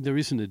 there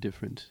isn't a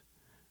difference.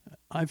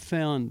 I've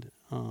found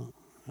a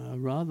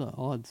rather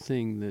odd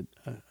thing that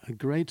a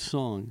great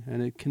song,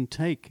 and it can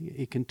take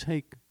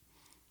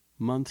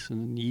months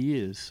and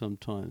years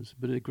sometimes,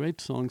 but a great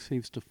song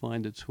seems to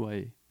find its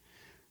way.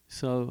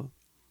 So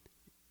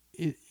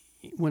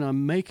when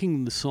I'm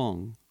making the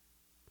song,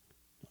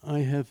 I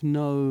have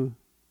no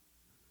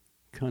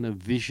kind of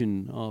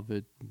vision of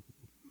it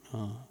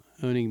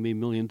earning me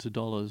millions of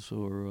dollars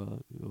or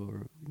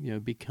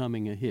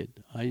becoming a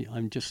hit.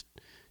 I'm just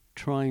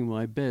trying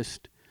my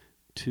best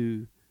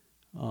to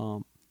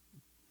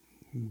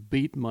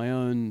beat my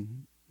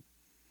own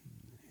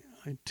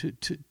to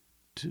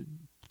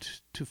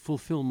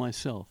fulfill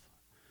myself,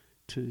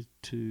 to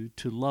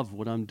love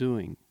what I'm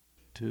doing,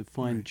 to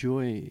find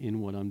joy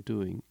in what I'm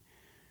doing.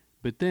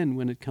 But then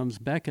when it comes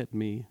back at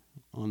me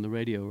on the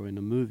radio or in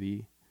a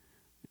movie,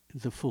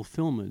 the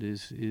fulfillment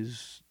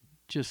is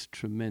just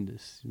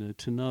tremendous.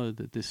 To know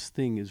that this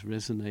thing is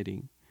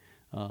resonating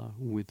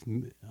with.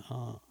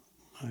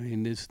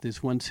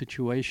 There's one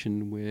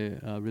situation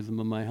where "Rhythm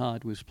of My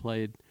Heart" was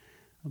played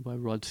by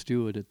Rod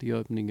Stewart at the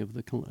opening of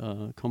the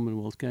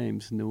Commonwealth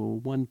Games, and there were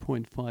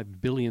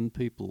 1.5 billion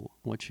people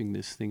watching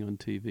this thing on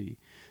TV.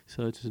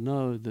 So to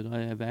know that I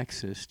have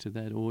access to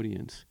that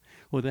audience,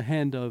 or the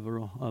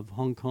handover of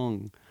Hong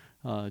Kong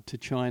to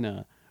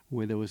China,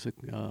 where there was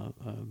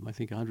I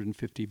think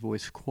 150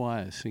 voice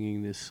choir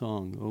singing this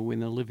song, or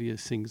when Olivia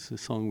sings the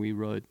song we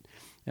wrote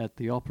at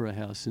the Opera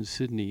House in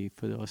Sydney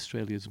for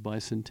Australia's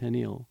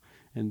bicentennial,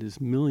 and there's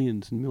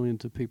millions and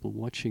millions of people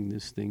watching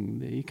this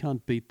thing. You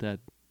can't beat that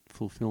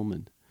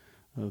fulfillment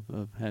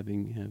of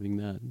having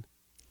that.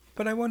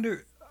 But I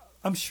wonder,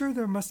 I'm sure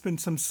there must have been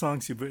some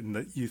songs you've written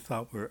that you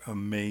thought were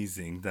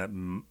amazing that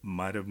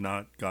might have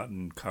not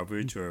gotten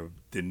coverage or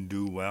didn't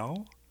do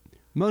well.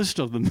 Most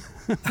of them.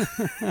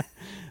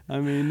 I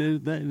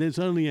mean, there's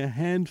only a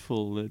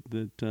handful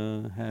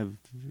that have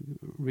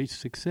reached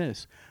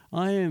success.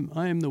 I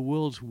am the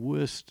world's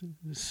worst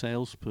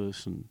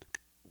salesperson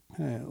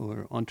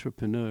or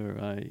entrepreneur.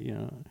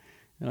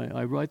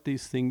 I write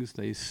these things.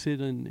 They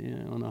sit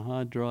on a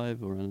hard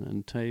drive or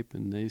on tape,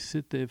 and they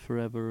sit there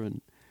forever.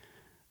 And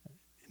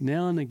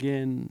now and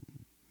again,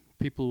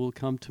 people will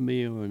come to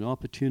me, or an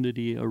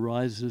opportunity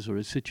arises, or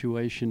a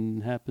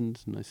situation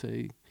happens, and I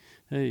say,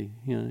 "Hey,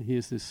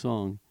 here's this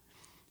song."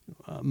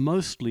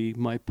 Mostly,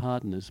 my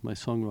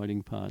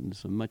songwriting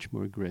partners, are much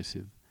more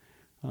aggressive.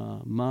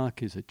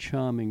 Mark is a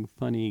charming,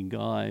 funny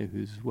guy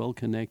who's well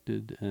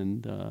connected,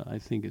 and I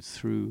think it's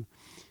through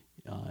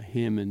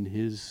him and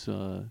his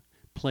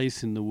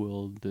place in the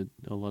world that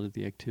a lot of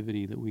the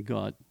activity that we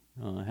got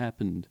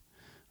happened.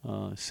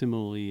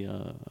 Similarly,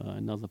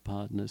 another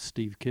partner,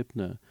 Steve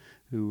Kipner,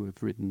 who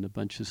have written a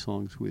bunch of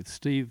songs with.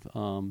 Steve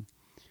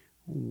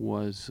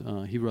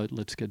he wrote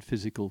Let's Get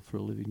Physical for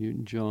Olivia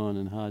Newton-John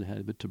and Hard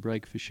Habit to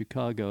Break for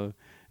Chicago,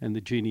 and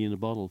The Genie in a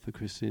Bottle for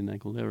Christina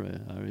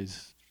Aguilera are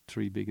his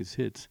three biggest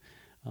hits.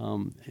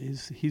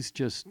 He's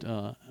just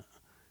a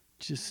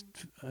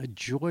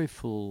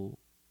joyful,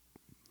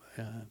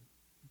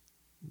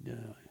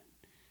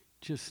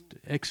 just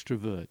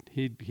extrovert.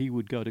 He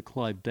would go to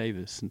Clive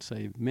Davis and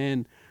say,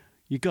 "Man,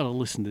 you got to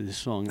listen to this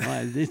song.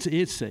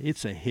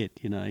 It's a hit.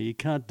 You know, you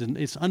can't.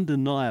 It's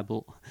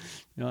undeniable.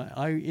 You know,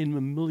 I in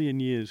a million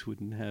years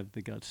wouldn't have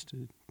the guts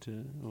to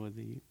or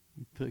the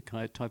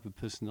type of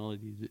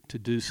personality to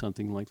do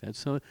something like that.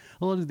 So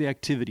a lot of the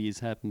activity has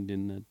happened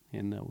in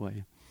that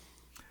way.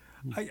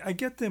 I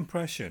get the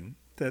impression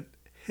that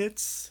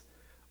hits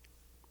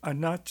are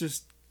not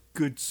just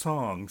good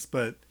songs,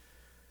 but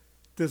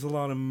there's a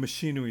lot of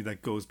machinery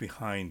that goes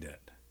behind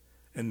it.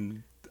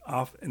 And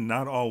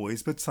not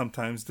always, but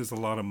sometimes there's a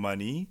lot of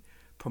money,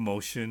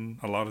 promotion,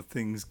 a lot of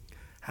things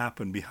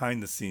happen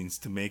behind the scenes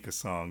to make a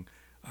song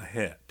a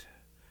hit.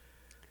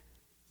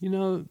 You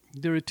know,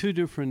 there are two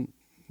different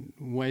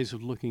ways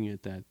of looking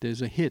at that.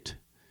 There's a hit,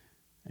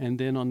 and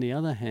then on the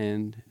other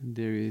hand,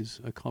 there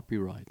is a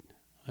copyright,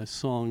 a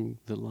song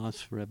that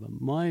lasts forever.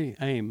 My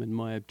aim and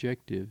my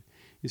objective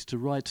is to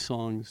write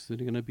songs that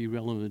are going to be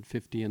relevant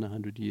 50 and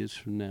 100 years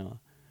from now.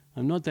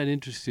 I'm not that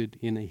interested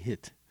in a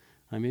hit.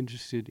 I'm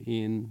interested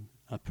in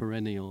a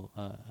perennial,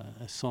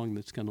 a song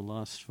that's going to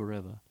last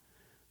forever.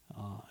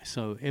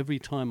 So every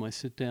time I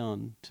sit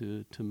down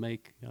to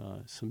make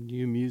some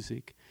new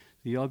music,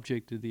 the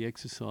object of the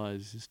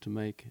exercise is to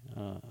make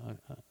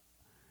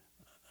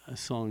a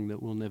song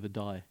that will never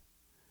die.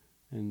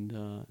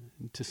 And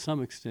to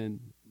some extent,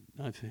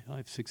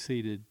 I've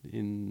succeeded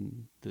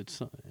in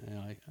that.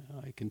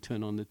 I can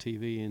turn on the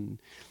TV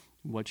and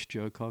watch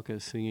Joe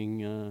Cocker singing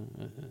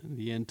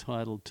the end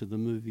title to the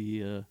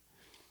movie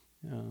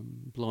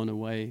Blown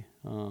Away,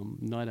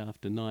 night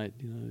after night,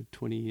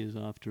 20 years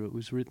after it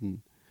was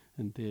written.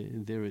 And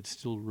there it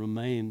still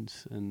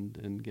remains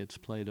and gets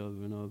played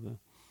over and over.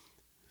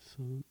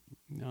 So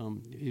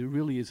it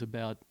really is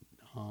about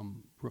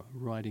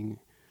writing,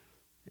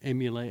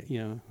 emulate.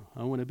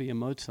 I want to be a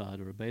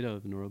Mozart or a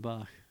Beethoven or a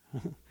Bach,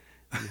 and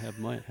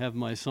have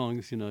my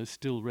songs,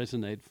 still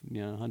resonate,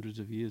 hundreds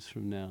of years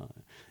from now.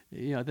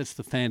 That's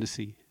the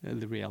fantasy.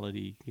 The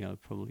reality,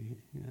 probably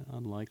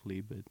unlikely,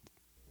 but.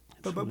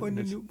 But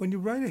when you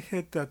write a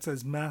hit that's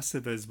as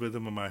massive as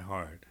Rhythm of My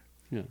Heart,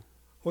 yeah,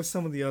 or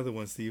some of the other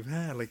ones that you've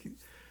had,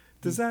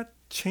 does that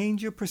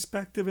change your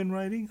perspective in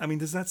writing? I mean,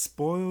 does that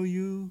spoil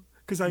you?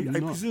 Because I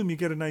presume you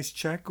get a nice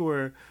check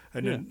or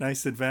a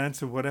nice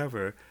advance or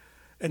whatever,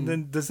 and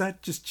then does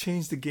that just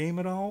change the game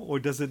at all, or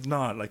does it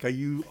not? Are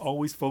you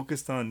always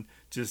focused on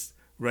just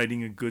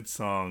writing a good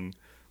song,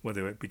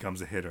 whether it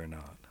becomes a hit or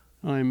not?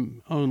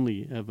 I'm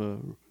only ever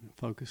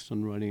focused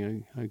on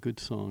writing a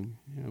good song.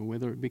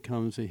 Whether it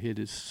becomes a hit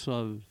is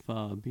so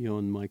far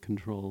beyond my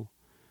control.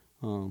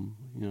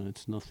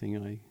 It's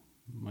nothing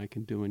I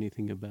can do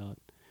anything about.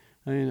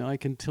 I mean, I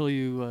can tell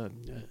you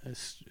a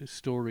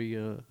story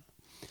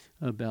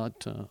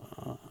about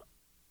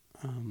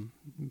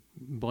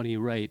Bonnie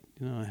Raitt.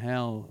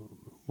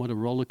 What a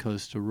roller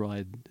coaster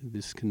ride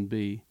this can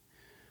be.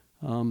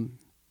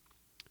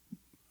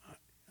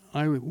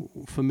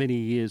 For many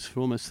years, for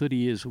almost 30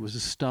 years, was a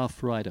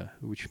staff writer,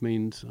 which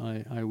means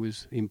I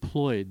was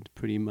employed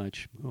pretty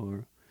much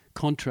or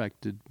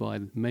contracted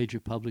by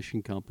major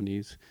publishing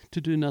companies to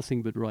do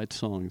nothing but write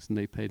songs, and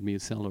they paid me a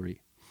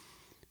salary,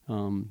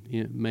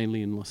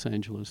 mainly in Los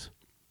Angeles.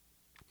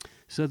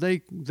 So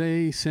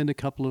they sent a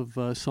couple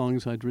of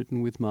songs I'd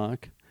written with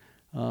Mark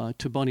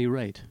to Bonnie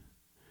Raitt.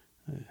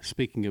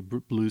 Speaking of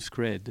blues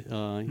cred,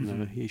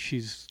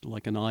 she's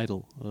like an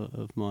idol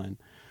of mine,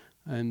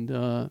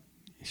 and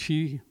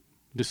she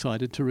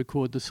decided to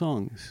record the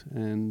songs,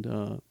 and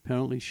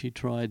apparently she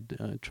tried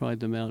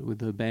them out with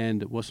her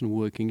band. It wasn't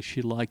working.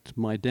 She liked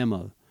my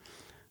demo.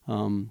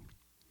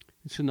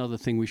 It's another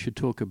thing we should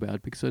talk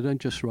about, because I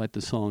don't just write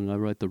the song, I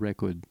write the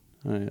record.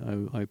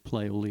 I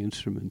play all the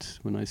instruments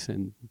when I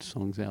send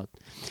songs out.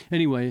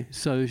 Anyway,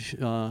 so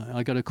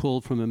I got a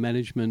call from a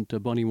management.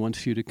 Bonnie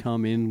wants you to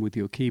come in with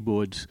your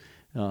keyboards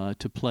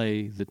to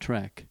play the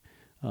track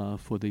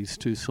for these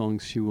two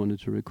songs she wanted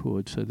to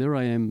record. So there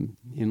I am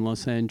in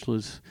Los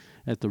Angeles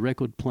at the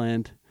record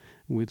plant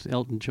with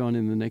Elton John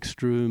in the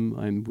next room.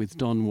 I'm with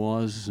Don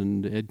Was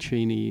and Ed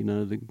Cheney,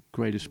 the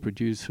greatest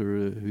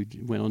producer who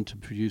went on to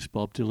produce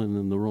Bob Dylan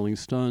and the Rolling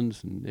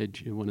Stones, and Ed,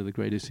 one of the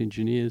greatest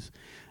engineers,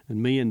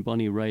 and me and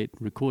Bonnie Raitt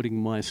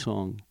recording my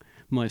songs,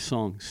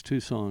 two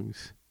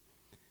songs.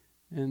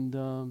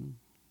 And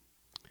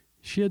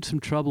she had some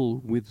trouble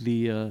with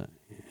the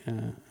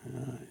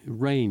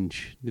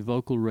range, the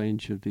vocal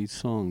range of these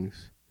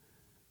songs.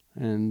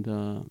 And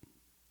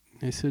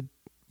I said,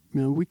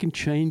 we can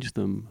change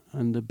them.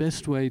 And the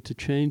best way to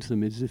change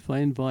them is if I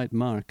invite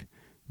Mark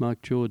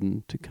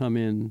Jordan, to come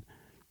in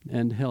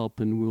and help,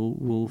 and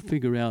we'll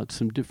figure out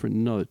some different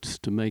notes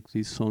to make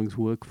these songs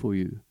work for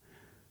you.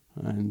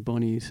 And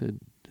Bonnie said,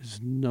 there's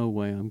no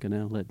way I'm going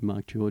to let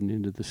Mark Jordan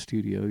into the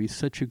studio. He's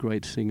such a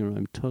great singer.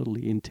 I'm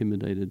totally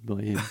intimidated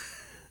by him.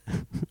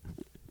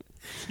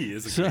 He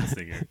is a great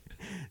singer.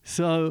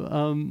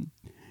 So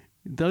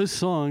those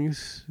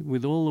songs,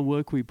 with all the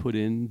work we put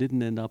in,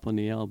 didn't end up on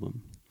the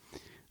album.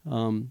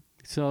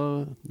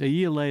 So a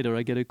year later,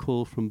 I get a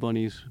call from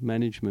Bonnie's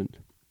management,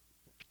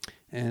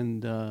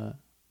 and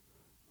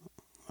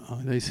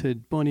they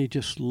said, Bonnie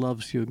just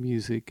loves your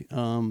music,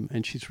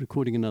 and she's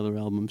recording another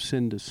album.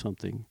 Send us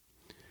something.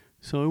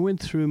 So I went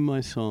through my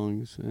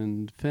songs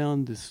and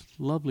found this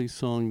lovely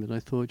song that I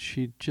thought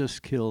she'd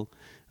just kill,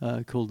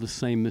 called The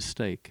Same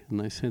Mistake.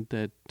 And I sent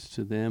that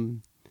to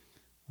them,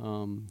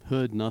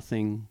 heard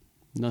nothing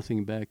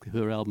back.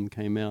 Her album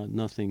came out,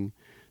 nothing.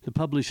 The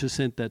publisher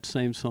sent that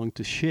same song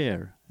to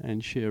Cher,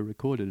 and Cher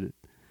recorded it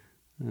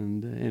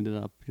and ended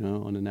up,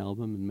 on an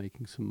album and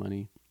making some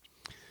money.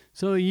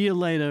 So a year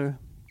later,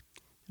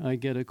 I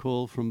get a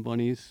call from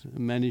Bonnie's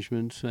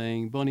management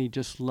saying, Bonnie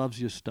just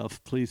loves your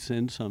stuff, please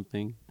send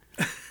something.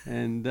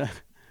 And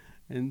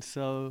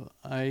so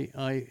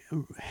I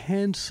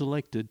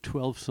hand-selected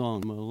 12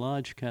 songs from a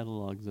large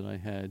catalog that I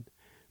had,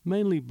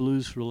 mainly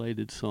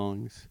blues-related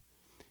songs,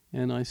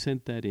 and I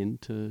sent that in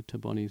to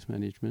Bonnie's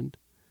management.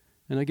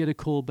 And I get a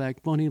call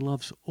back, Bonnie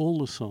loves all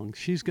the songs.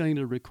 She's going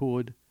to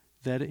record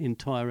that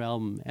entire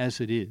album as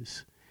it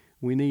is.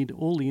 We need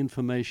all the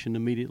information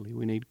immediately.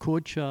 We need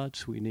chord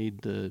charts, we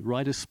need the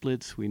writer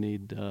splits, we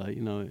need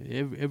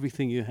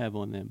everything you have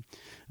on them.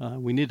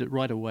 We need it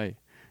right away.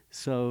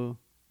 So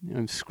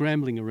I'm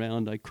scrambling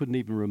around. I couldn't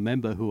even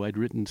remember who I'd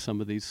written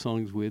some of these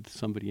songs with.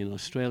 Somebody in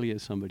Australia,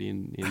 somebody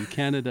in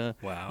Canada.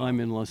 Wow. I'm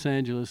in Los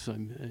Angeles.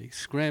 I'm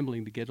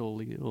scrambling to get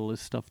all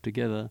this stuff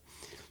together.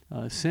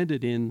 Sent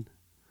it in.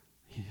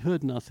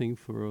 Heard nothing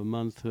for a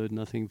month. Heard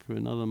nothing for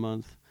another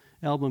month.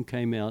 Album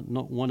came out.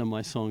 Not one of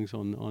my songs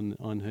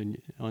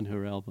on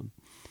her album.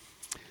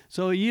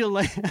 So a year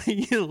later,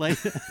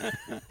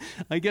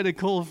 I get a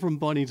call from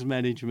Bonnie's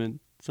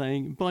management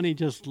saying, Bonnie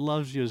just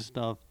loves your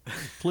stuff.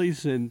 Please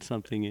send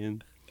something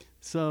in.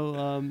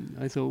 So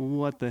I thought,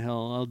 what the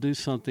hell? I'll do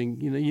something.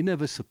 You're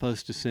never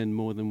supposed to send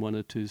more than one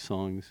or two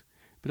songs.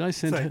 But I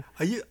sent her.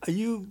 Are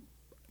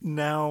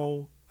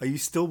you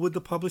still with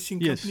the publishing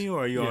company,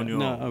 or are you on your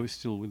own? No, I was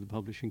still with the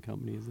publishing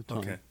company at the time.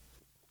 Okay.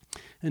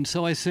 And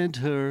so I sent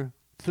her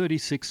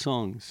 36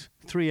 songs,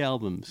 3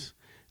 albums,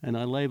 and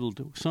I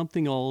labeled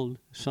something old,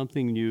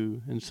 something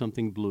new, and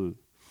something blue.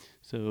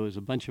 So it was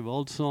a bunch of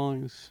old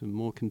songs, some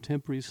more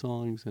contemporary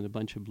songs, and a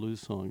bunch of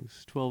blues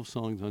songs, 12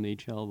 songs on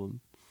each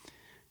album.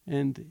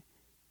 And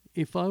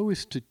if I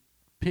was to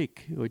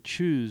pick or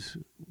choose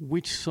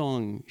which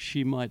song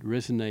she might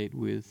resonate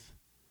with,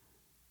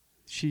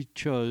 she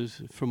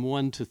chose from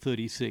 1 to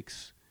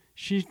 36.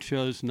 She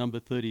chose number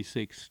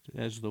 36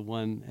 as the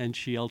one, and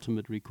she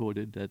ultimately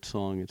recorded that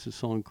song. It's a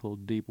song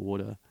called Deep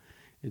Water.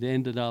 It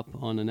ended up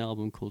on an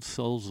album called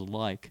Souls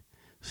Alike.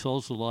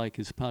 Souls Alike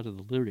is part of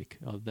the lyric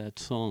of that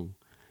song.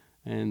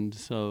 And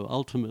so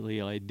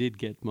ultimately I did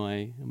get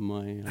my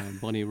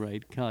Bonnie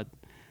Raitt cut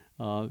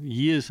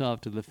years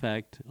after the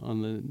fact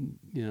on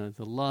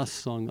the last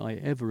song I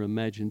ever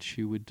imagined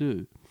she would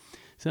do.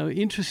 So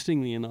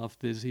interestingly enough,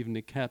 there's even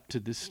a cap to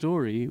this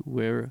story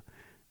where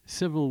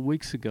several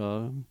weeks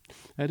ago,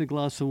 I had a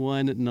glass of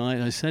wine at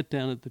night, I sat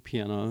down at the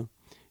piano,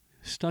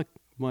 stuck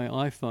my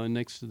iPhone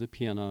next to the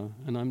piano,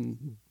 and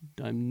I'm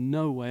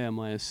no way am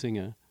I a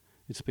singer.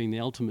 It's been the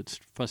ultimate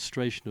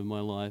frustration of my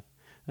life.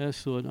 I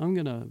just thought, I'm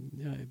going to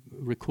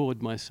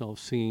record myself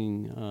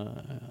singing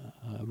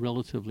a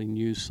relatively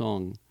new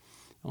song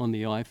on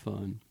the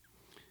iPhone.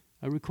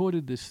 I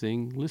recorded this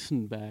thing,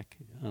 listened back,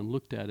 and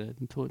looked at it,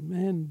 and thought,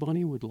 man,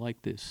 Bonnie would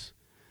like this.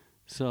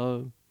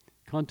 So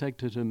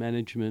contacted her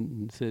management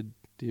and said,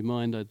 do you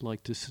mind, I'd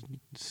like to...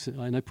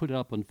 And I put it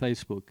up on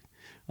Facebook.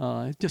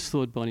 I just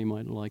thought Bonnie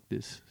might like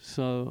this.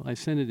 So I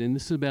sent it in.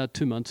 This is about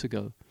 2 months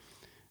ago.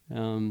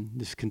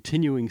 This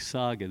continuing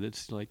saga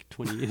that's like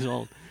 20 years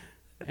old.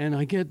 And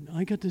I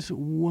got this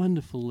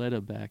wonderful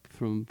letter back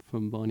from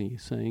Bonnie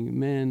saying,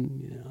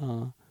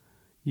 man,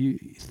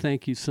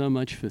 thank you so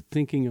much for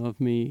thinking of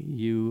me.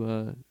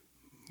 You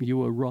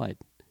were right.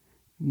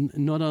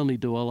 Not only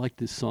do I like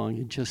this song,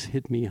 it just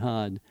hit me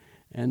hard.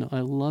 And I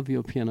love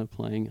your piano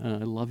playing,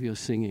 and I love your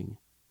singing.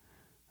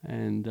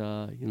 And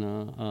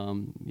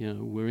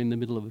we're in the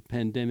middle of a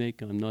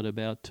pandemic. I'm not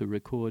about to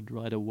record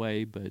right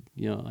away, but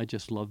I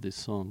just love this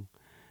song.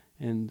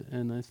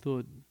 And I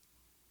thought,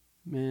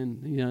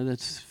 man,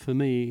 that's for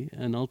me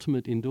an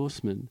ultimate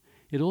endorsement.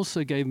 It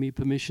also gave me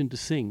permission to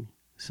sing.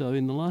 So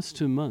in the last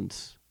 2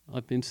 months,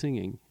 I've been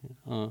singing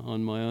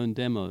on my own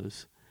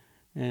demos,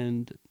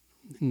 and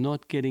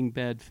not getting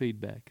bad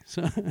feedback.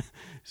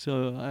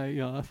 So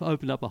I've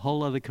opened up a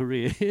whole other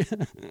career.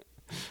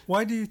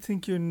 Why do you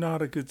think you're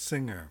not a good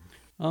singer?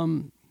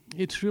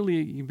 It's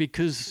really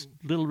because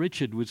Little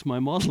Richard was my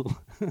model.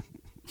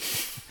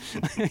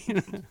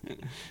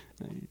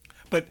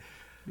 But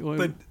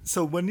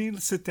so when you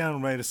sit down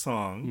and write a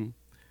song,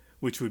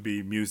 which would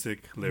be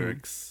music,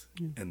 lyrics,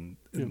 and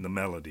the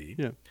melody.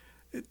 Yeah.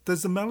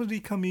 Does the melody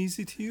come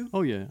easy to you?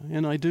 Oh, yeah.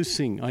 And I do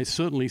sing. I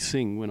certainly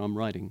sing when I'm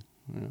writing.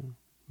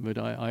 But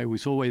I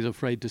was always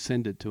afraid to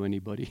send it to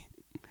anybody.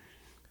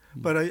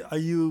 But are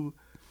you,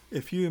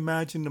 if you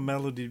imagine the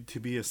melody to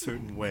be a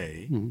certain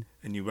way,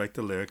 and you write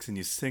the lyrics and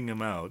you sing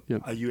them out,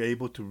 are you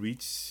able to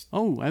reach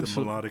the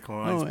melodic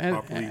lines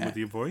properly with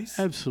your voice?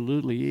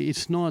 Absolutely.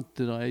 It's not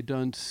that I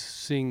don't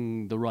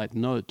sing the right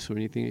notes or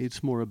anything.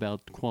 It's more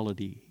about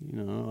quality.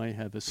 I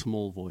have a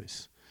small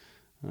voice.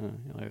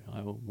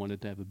 I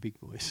wanted to have a big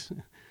voice.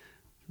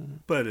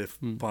 But if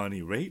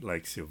Bonnie Raitt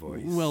likes your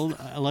voice, well,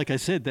 like I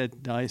said,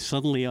 that I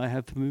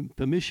have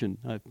permission.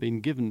 I've been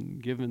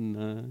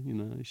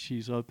given.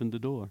 She's opened the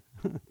door.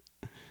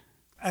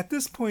 At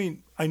this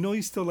point, I know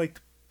you still like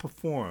to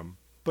perform,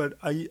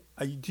 but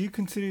do you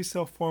consider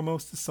yourself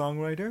foremost a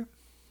songwriter?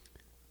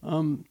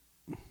 The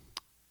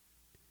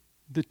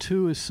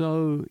two are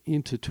so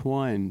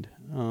intertwined.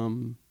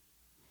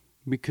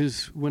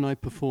 Because when I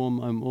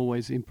perform, I'm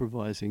always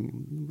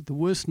improvising. The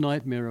worst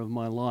nightmare of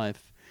my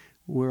life,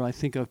 where I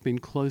think I've been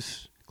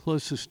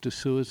closest to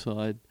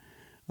suicide,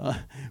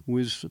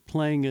 was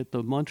playing at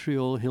the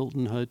Montreal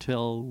Hilton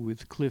Hotel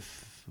with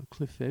Cliff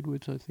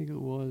Edwards, I think it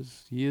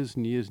was, years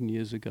and years and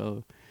years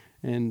ago.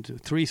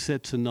 And 3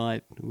 sets a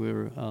night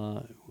where,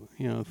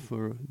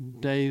 for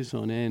days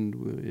on end,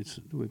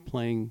 we're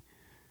playing,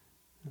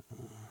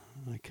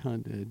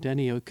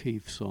 Danny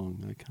O'Keefe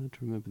song. I can't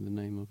remember the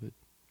name of it.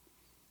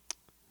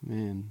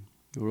 Man,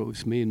 or it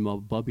was me and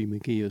Bobby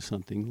McGee or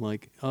something,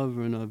 like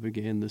over and over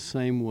again, the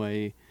same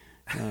way,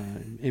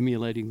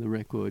 emulating the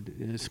record.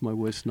 It's my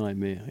worst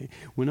nightmare.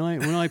 When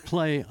I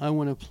play, I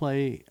want to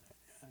play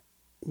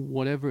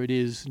whatever it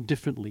is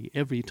differently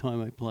every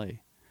time I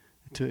play,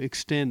 to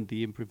extend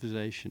the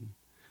improvisation,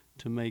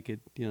 to make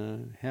it,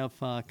 how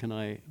far can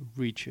I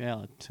reach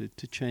out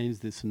to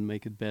change this and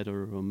make it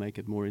better or make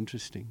it more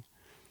interesting.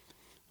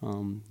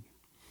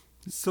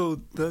 So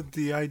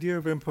the idea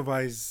of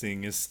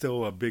improvising is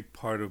still a big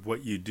part of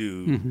what you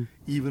do,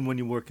 even when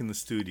you work in the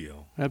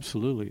studio.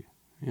 Absolutely,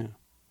 yeah.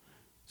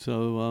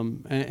 So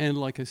and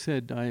like I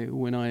said,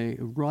 when I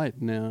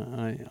write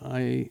now,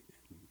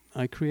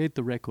 I create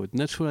the record, and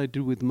that's what I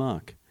do with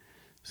Mark.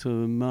 So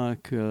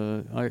Mark,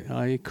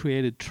 I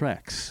created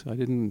tracks. I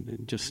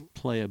didn't just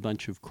play a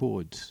bunch of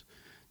chords.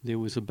 There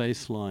was a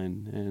bass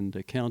line and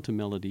a counter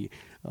melody,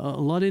 a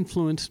lot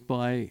influenced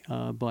by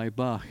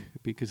Bach,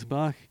 because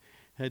Bach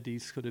had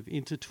these sort of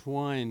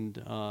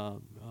intertwined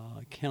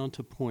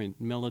counterpoint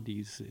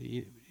melodies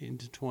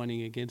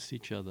intertwining against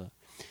each other.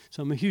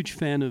 So I'm a huge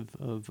fan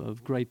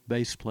of great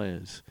bass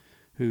players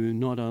who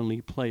not only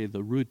play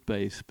the root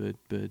bass but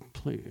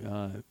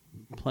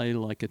play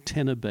like a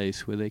tenor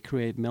bass where they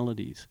create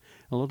melodies.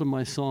 A lot of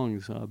my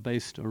songs are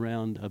based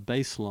around a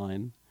bass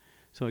line.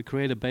 So I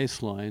create a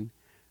bass line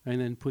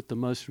and then put the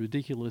most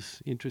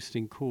ridiculous,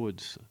 interesting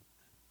chords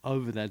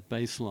over that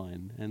bass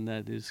line, and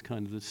that is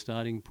kind of the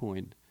starting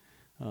point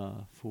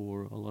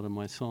for a lot of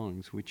my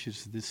songs, which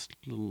is this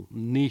little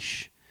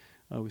niche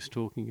I was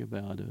talking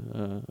about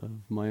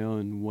of my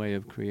own way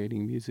of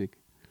creating music.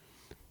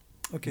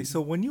 Okay, so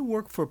when you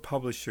work for a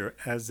publisher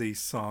as a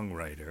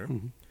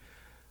songwriter,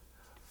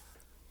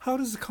 how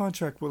does the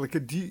contract work?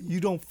 Like, you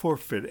don't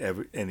forfeit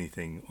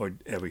anything or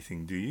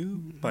everything, do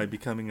you, by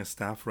becoming a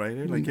staff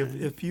writer? Like,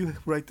 if you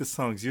write the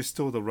songs, you're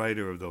still the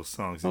writer of those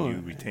songs, and you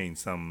retain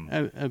some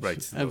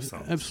rights to those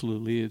songs.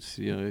 Absolutely. It's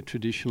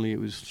traditionally it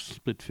was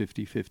split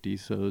 50-50,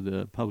 so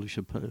the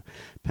publisher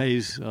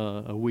pays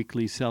a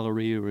weekly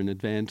salary or an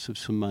advance of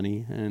some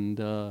money,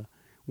 and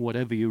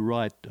whatever you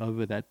write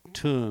over that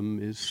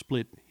term is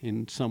split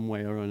in some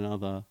way or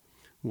another,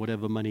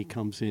 whatever money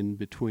comes in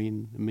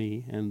between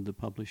me and the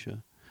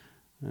publisher.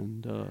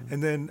 And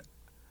then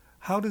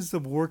how does the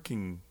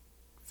working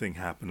thing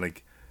happen?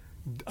 Like,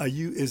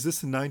 is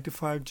this a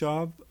 9-to-5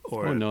 job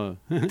or no.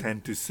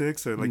 10 to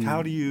 6, or like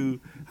how do you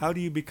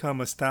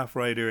become a staff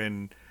writer,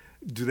 and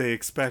do they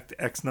expect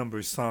X number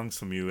of songs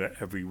from you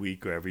every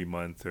week or every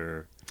month,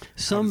 or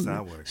how does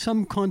that work?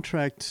 Some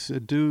contracts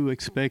do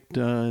expect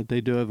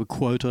they do have a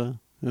quota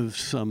of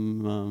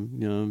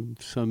some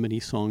so many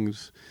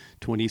songs,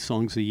 20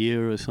 songs a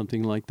year or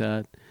something like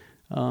that.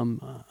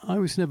 I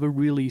was never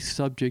really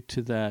subject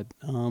to that.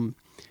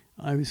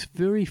 I was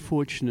very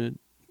fortunate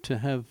to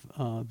have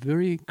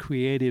very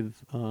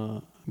creative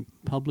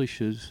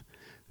publishers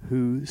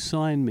who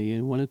signed me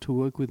and wanted to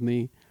work with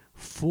me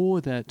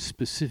for that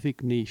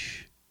specific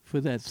niche, for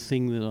that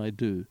thing that I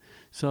do.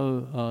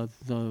 So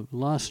the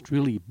last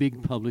really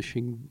big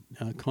publishing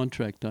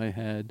contract I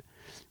had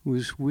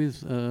was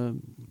with a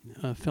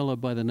fellow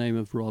by the name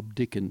of Rob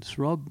Dickens.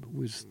 Rob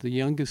was the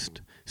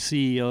youngest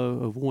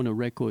CEO of Warner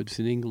Records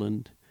in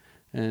England,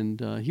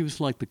 and he was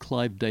like the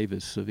Clive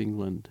Davis of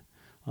England,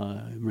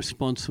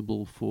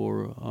 responsible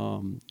for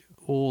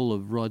all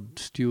of Rod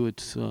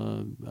Stewart's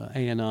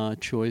A&R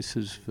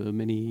choices for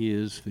many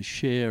years, for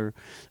Cher,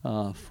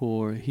 I'm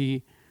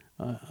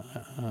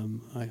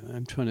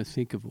trying to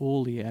think of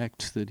all the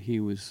acts that he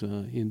was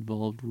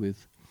involved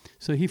with.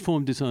 So he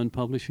formed his own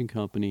publishing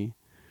company.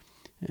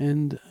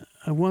 And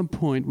at one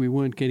point, we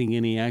weren't getting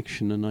any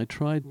action, and I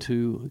tried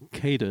to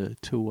cater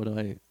to what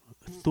I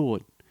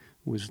thought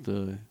was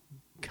the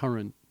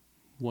current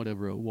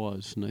whatever it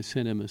was, and I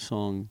sent him a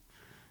song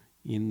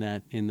in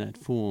that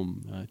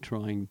form,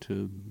 trying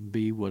to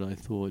be what I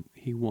thought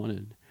he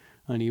wanted.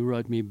 And he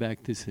wrote me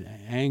back this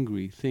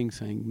angry thing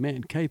saying,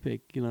 "Man,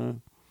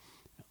 Capek,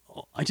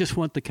 I just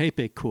want the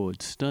Capek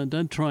chords.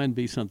 Don't try and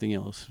be something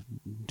else.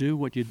 Do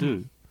what you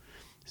do."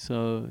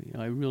 So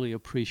I really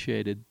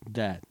appreciated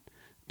that,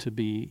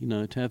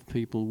 to have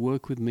people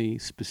work with me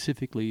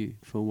specifically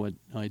for what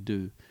I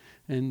do.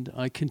 And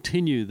I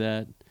continue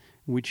that,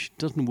 which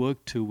doesn't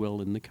work too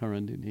well in the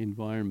current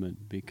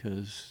environment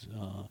because,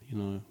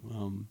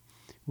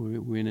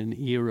 we're in an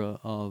era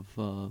of,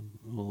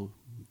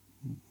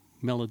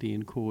 melody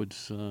and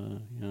chords,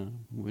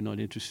 we're not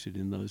interested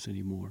in those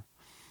anymore.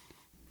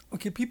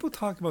 Okay, people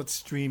talk about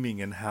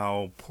streaming and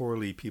how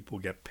poorly people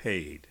get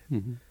paid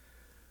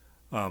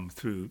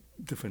through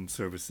different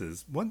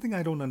services. One thing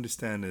I don't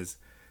understand is,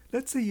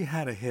 let's say you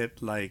had a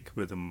hit like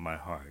Rhythm of My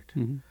Heart.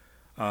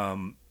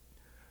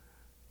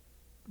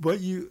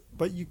 What you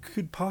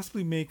could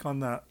possibly make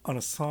on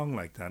a song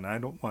like that, and I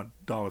don't want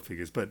dollar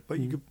figures, but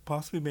you could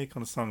possibly make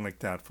on a song like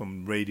that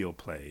from radio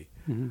play.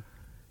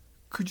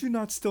 Could you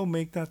not still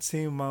make that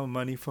same amount of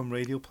money from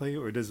radio play,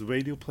 or does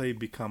radio play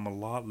become a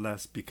lot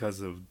less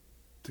because of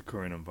the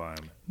current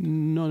environment?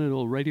 Not at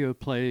all. Radio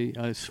play,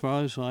 as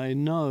far as I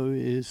know,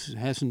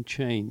 hasn't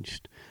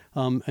changed.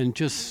 And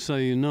just so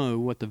you know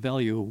what the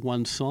value of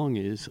one song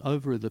is,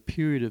 over the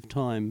period of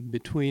time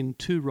between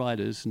two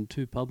writers and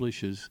two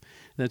publishers,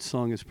 that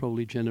song has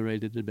probably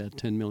generated about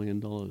 $10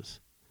 million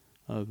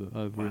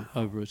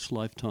over its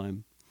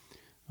lifetime.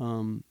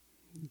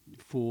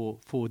 For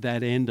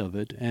that end of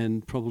it,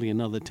 and probably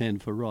another 10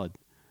 for Rod.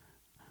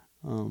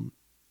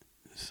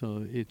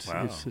 So it's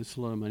a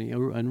lot of money.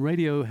 And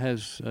radio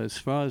has, as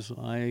far as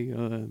I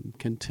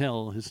can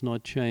tell, has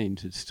not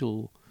changed. It's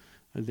still,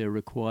 they're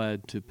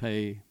required to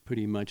pay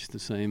pretty much the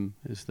same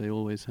as they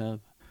always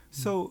have.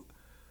 So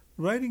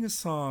writing a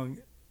song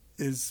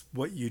is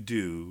what you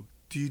do.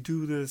 Do you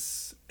do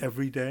this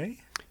every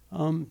day?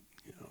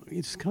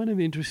 It's kind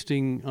of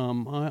interesting.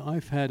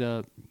 I've had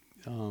a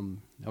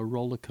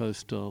roller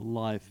coaster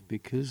life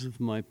because of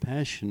my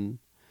passion.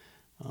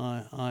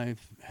 I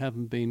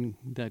haven't been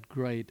that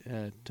great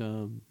at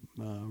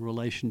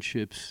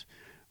relationships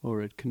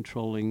or at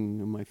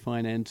controlling my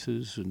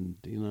finances, and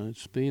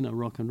it's been a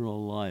rock and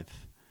roll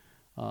life.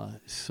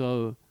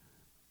 So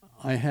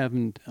I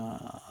haven't.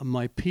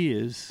 My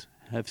peers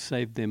have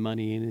saved their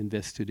money and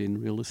invested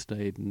in real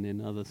estate and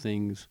in other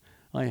things.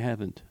 I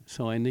haven't.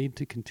 So I need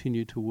to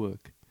continue to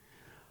work.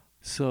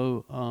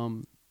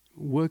 So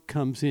work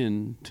comes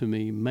in to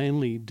me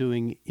mainly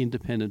doing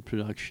independent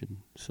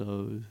production.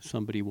 So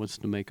somebody wants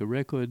to make a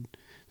record,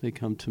 they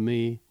come to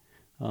me.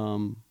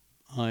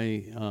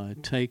 I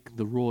take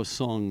the raw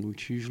song,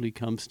 which usually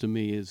comes to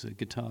me as a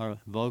guitar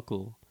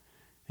vocal,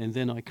 and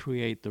then I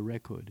create the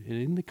record. And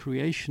in the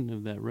creation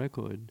of that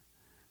record,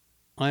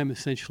 I'm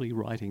essentially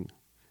writing.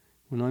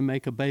 When I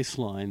make a bass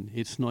line,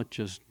 it's not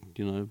just,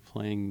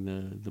 playing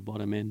the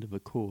bottom end of a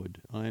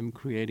chord. I'm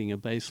creating a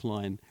bass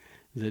line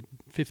that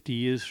 50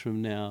 years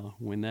from now,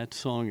 when that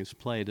song is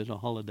played at a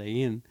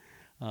Holiday Inn,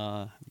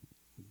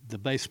 the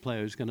bass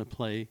player is going to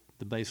play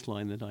the bass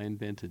line that I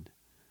invented.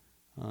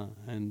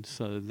 And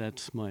so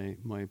that's my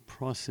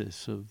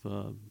process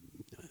of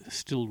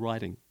still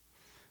writing.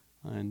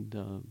 And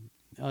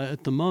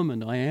at the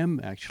moment, I am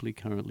actually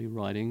currently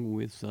writing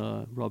with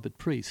Robert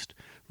Priest.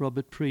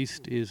 Robert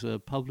Priest is a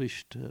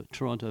published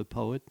Toronto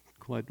poet,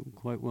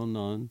 quite well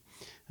known,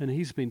 and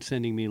he's been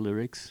sending me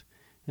lyrics.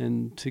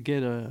 And to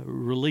get a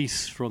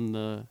release from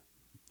the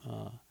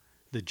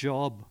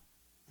jobs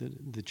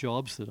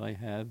that I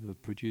have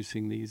of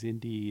producing these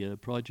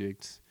indie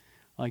projects,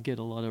 I get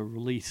a lot of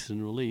release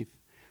and relief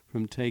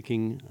from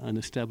taking an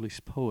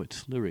established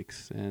poet's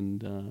lyrics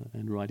and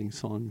writing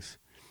songs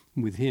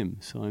with him.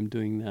 So I'm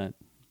doing that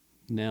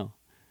now,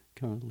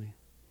 currently.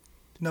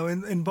 Now,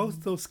 in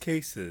both those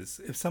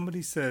cases, if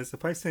somebody says,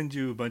 if I send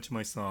you a bunch of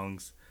my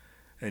songs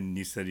and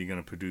you said you're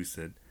going to produce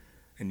it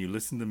and you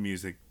listen to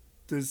music,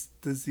 does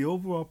the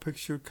overall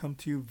picture come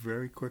to you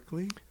very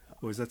quickly?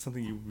 Or is that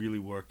something you really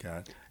work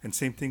at? And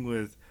same thing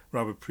with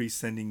Robert Priest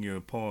sending you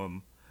a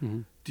poem.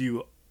 Mm-hmm. Do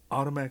you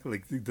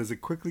automatically, does it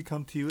quickly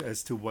come to you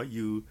as to what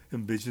you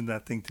envision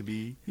that thing to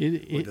be?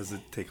 Or does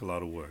it take a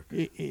lot of work?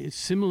 It's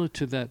similar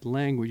to that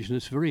language, and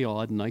it's very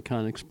odd, and I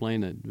can't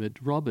explain it. But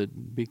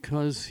Robert,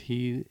 because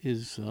he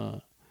is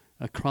a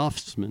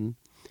craftsman,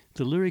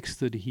 the lyrics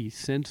that he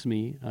sends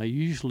me are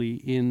usually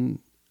in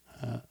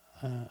a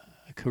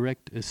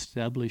correct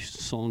established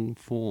song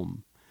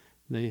form.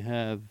 They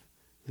have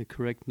the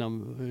correct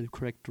number,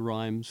 correct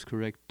rhymes,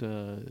 correct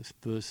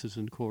verses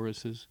and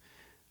choruses.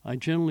 I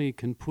generally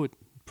can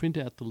print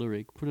out the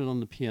lyric, put it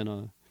on the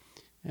piano,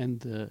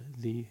 and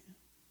the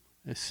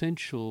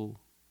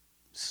essential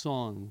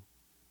song,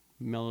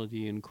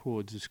 melody and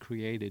chords is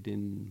created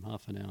in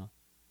half an hour,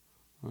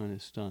 and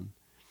it's done.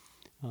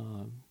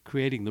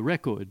 Creating the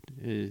record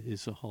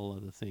is a whole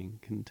other thing.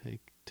 Can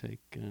take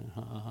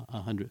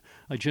 100.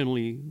 I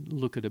generally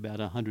look at about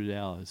 100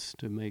 hours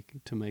to make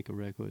a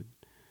record.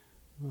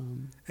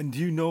 And do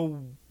you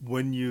know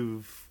when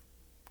you've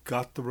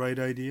got the right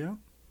idea?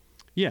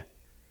 Yeah.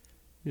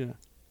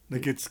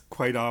 Like it's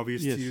quite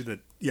obvious Yes. to you that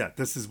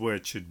this is where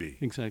it should be.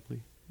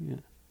 Exactly. Yeah.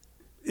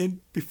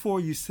 And before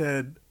you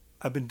said,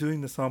 I've been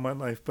doing this all my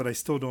life, but I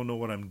still don't know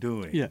what I'm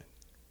doing. Yeah.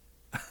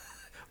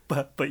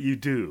 But you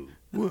do.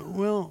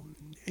 Well,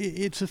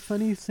 it's a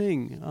funny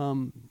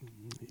thing.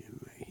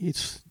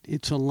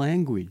 It's a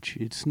language.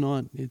 It's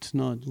not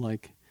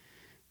like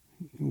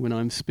when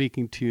I'm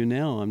speaking to you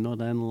now. I'm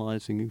not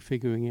analyzing and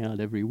figuring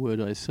out every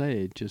word I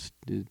say. It's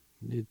the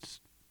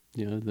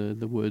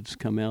words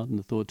come out and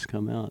the thoughts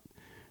come out.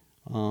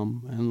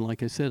 And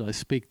like I said, I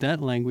speak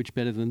that language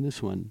better than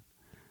this one.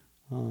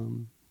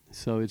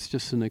 So it's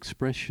just an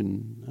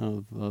expression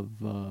of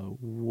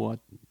what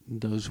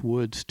those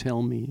words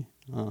tell me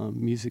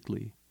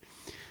musically.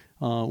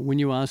 When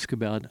you ask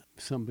about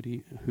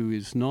somebody who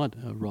is not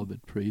a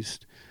Robert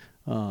Priest,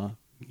 a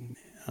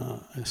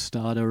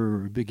starter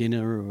or a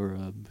beginner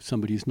or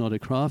somebody who's not a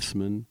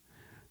craftsman,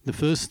 the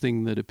first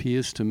thing that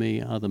appears to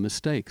me are the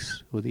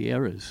mistakes or the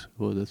errors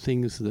or the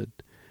things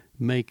that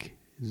make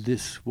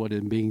this, what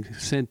I'm being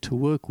sent to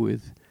work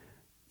with,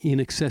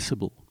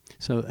 inaccessible.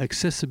 So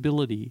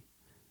accessibility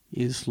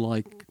is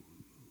like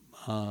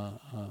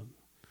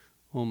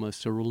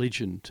almost a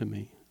religion to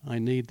me. I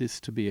need this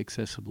to be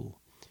accessible.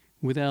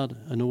 Without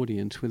an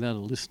audience, without a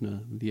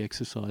listener, the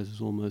exercise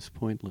is almost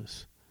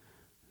pointless.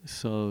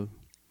 So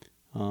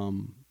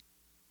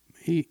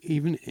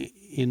even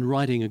in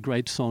writing a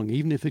great song,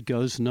 even if it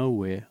goes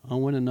nowhere, I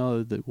want to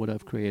know that what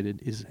I've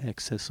created is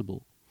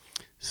accessible.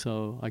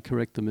 So I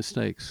correct the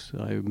mistakes.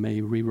 I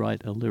may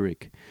rewrite a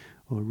lyric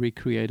or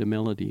recreate a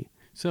melody.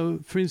 So,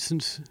 for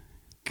instance,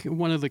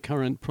 one of the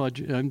current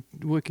projects, I'm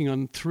working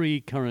on 3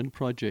 current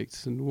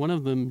projects, and one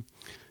of them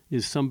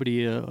is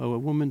somebody, a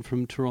woman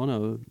from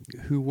Toronto,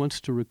 who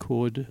wants to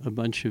record a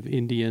bunch of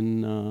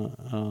Indian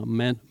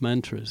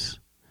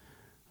mantras.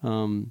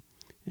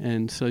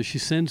 And so she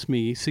sends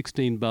me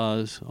 16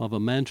 bars of a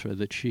mantra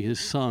that she has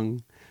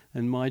sung,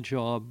 and my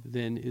job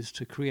then is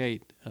to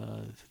create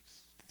a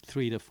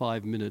 3 to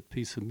 5 minute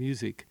piece of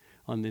music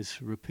on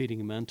this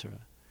repeating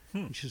mantra,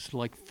 which is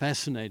like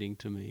fascinating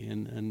to me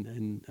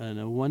and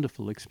a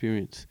wonderful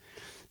experience.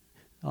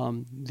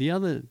 The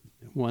other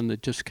one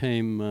that just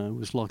came,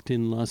 was locked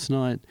in last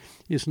night,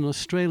 is an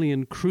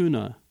Australian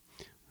crooner,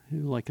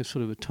 like a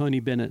sort of a Tony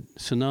Bennett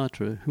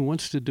Sinatra, who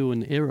wants to do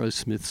an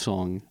Aerosmith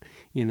song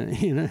in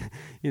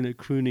a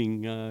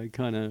crooning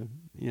kind of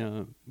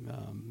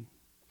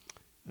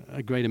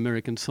a Great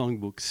American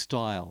Songbook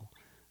style,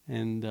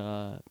 and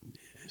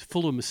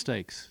full of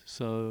mistakes.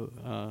 So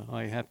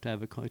I have to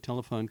have a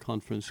telephone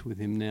conference with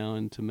him now,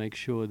 and to make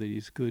sure that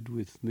he's good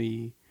with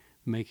me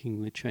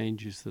making the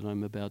changes that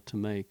I'm about to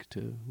make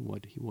to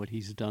what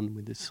he's done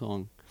with this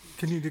song.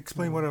 Can you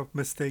explain what a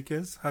mistake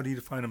is? How do you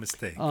define a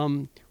mistake?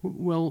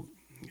 Well,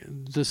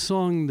 the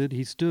song that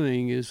he's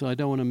doing is "I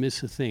Don't Want to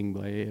Miss a Thing"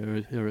 by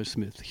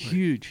Aerosmith.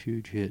 Right.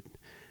 Huge hit.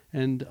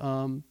 And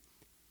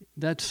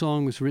that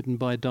song was written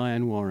by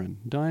Diane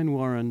Warren. Diane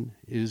Warren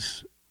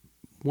is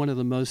one of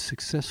the most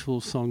successful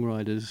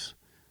songwriters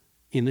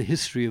in the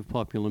history of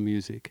popular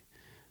music.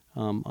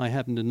 I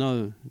happen to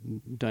know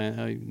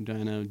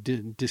Diana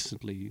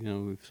distantly.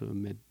 We've sort of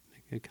met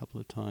a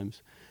couple of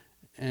times.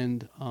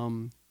 And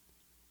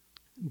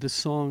the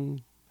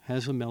song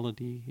has a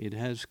melody. It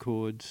has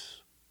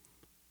chords.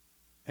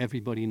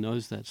 Everybody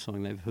knows that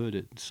song. They've heard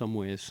it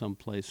somewhere,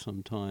 someplace,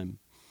 sometime.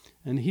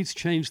 And he's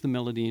changed the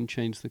melody and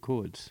changed the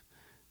chords.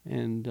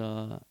 And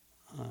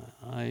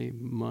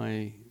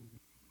my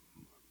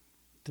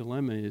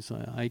dilemma is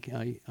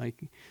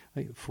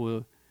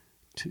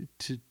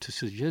to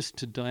suggest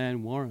to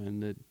Diane Warren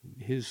that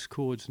his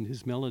chords and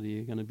his melody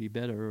are going to be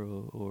better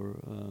or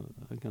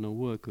are going to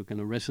work or going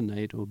to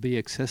resonate or be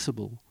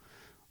accessible.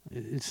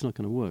 It's not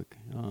going to work.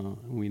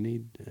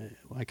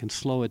 I can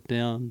slow it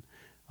down.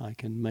 I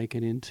can make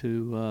it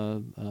into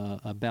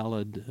a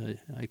ballad.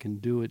 I can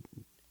do it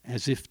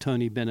as if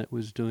Tony Bennett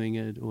was doing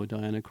it, or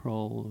Diana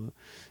Krall, or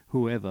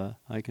whoever.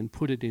 I can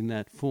put it in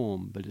that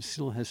form, but it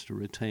still has to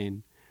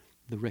retain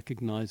the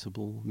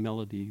recognizable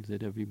melody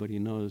that everybody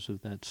knows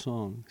of that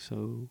song.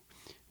 So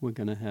we're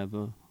going to have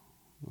a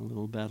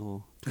little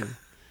battle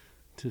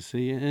to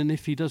see. And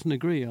if he doesn't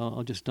agree,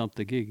 I'll just dump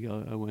the gig.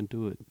 I won't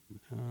do it.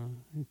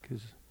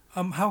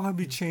 How have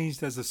you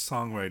changed as a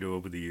songwriter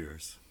over the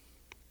years?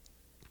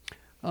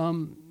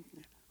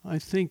 I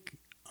think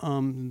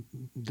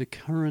the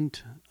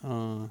current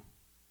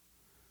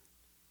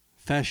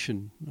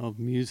fashion of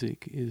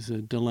music is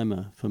a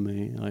dilemma for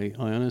me. I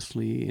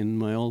honestly, in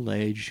my old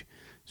age,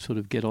 sort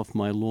of get off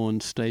my lawn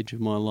stage of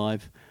my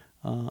life.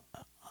 I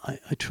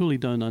truly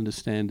don't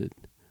understand it.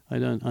 I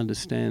don't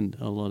understand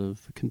a lot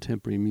of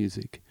contemporary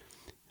music.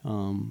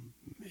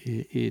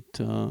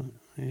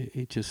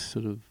 It just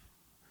sort of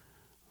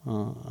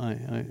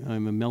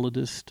I'm a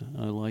melodist.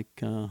 I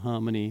like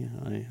harmony.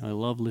 I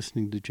love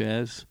listening to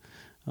jazz.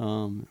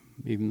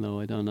 Even though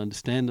I don't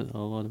understand a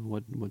lot of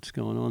what's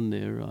going on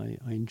there, I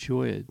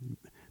enjoy it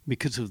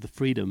because of the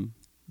freedom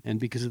and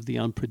because of the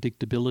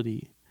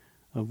unpredictability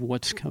of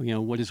what is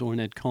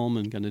Ornette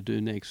Coleman going to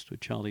do next, or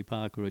Charlie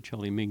Parker or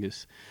Charlie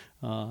Mingus.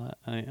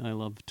 I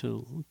love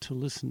to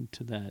listen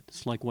to that.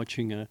 It's like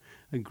watching a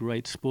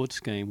great sports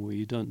game where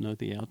you don't know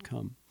the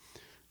outcome.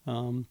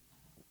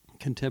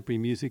 Contemporary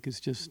music is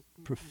just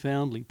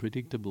profoundly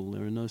predictable.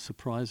 There are no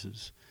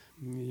surprises.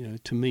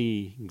 To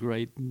me,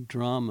 great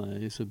drama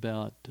is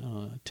about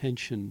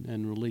tension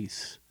and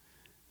release,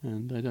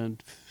 and I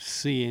don't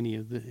see any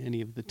of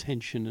the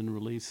tension and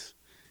release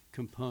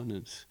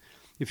components.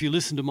 If you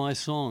listen to my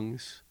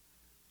songs,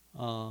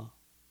 the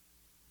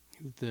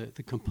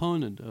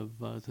component of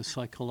the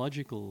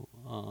psychological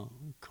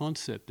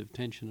concept of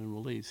tension and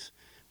release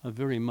are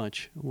very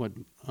much what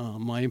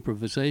my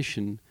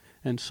improvisation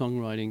and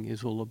songwriting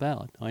is all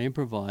about. I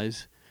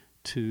improvise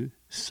to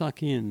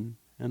suck in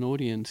an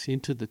audience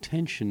into the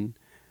tension,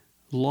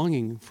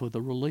 longing for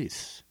the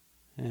release.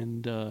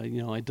 And,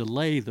 I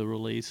delay the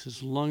release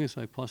as long as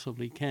I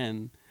possibly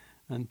can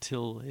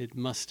until it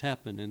must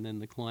happen, and then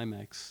the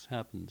climax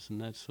happens. And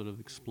that sort of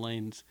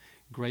explains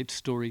great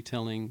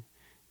storytelling,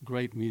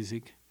 great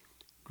music,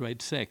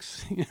 great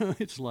sex.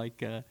 It's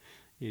like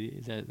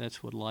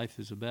that's what life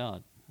is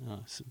about,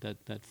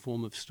 that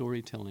form of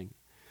storytelling.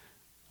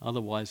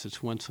 Otherwise,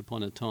 it's once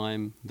upon a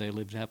time, they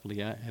lived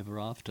happily ever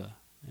after.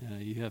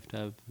 You have to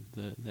have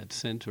that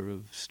center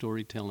of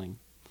storytelling.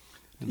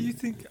 Do you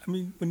think,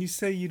 when you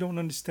say you don't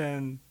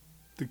understand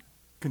the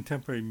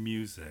contemporary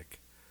music,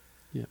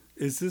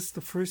 is this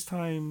the first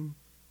time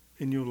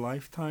in your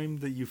lifetime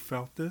that you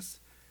felt this?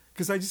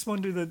 Because I just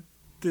wonder that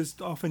there's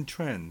often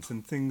trends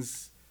and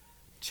things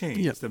change.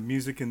 Yeah. The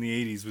music in the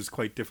 80s was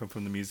quite different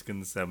from the music in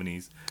the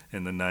 70s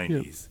and the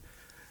 90s.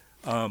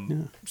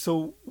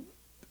 So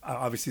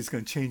obviously it's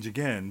going to change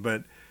again,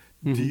 but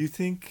do you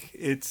think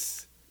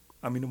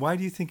why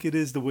do you think it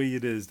is the way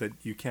it is that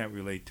you can't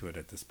relate to it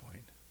at this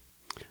point?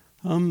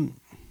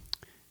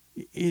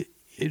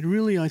 It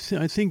really, I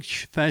think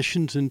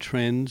fashions and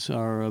trends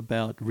are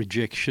about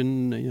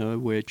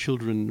rejection, where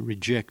children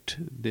reject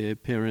their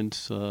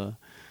parents, we're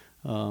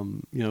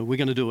going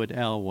to do it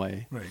our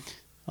way. Right.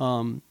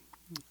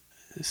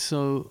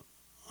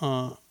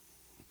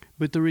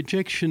 But the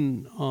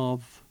rejection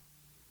of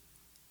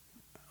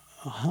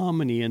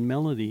harmony and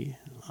melody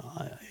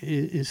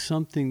is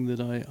something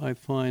that I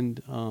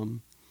find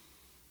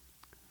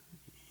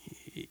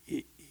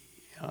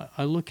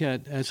I look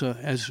at as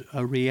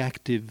a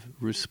reactive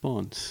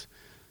response.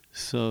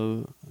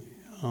 So,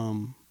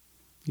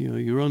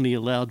 you're only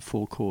allowed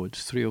 4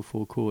 chords, 3 or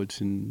 4 chords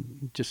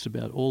in just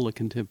about all the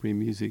contemporary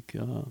music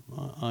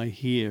I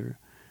hear,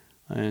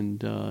 and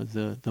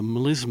the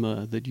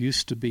melisma that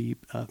used to be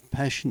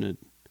passionate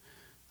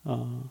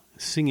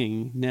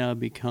singing now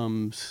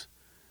becomes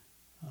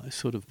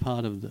sort of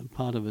part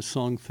of a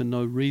song for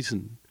no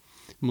reason.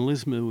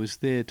 Melisma was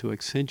there to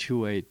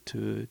accentuate,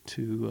 to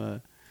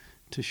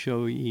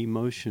show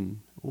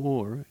emotion,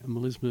 or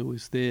melisma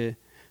was there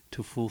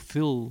to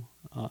fulfill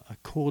a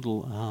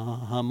chordal,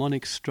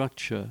 harmonic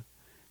structure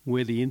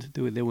where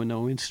there were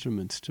no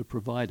instruments to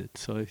provide it.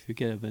 So if you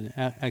get an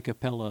a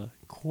cappella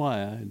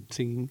choir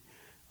singing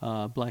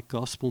black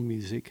gospel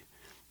music,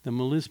 the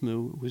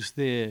melisma was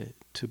there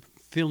to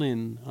fill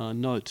in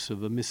notes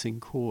of a missing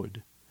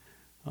chord.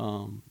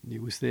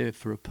 It was there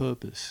for a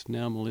purpose.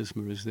 Now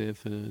melisma is there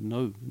for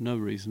no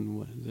reason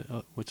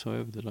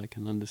whatsoever that I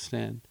can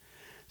understand.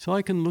 So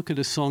I can look at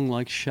a song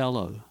like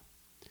Shallow,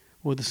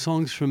 or the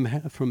songs from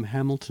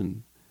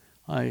Hamilton.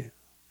 I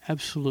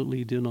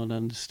absolutely do not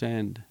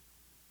understand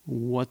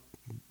what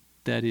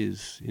that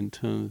is in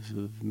terms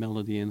of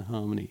melody and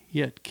harmony.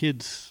 Yet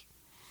kids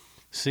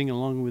sing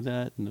along with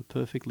that and are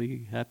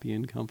perfectly happy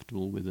and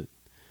comfortable with it.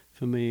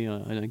 For me,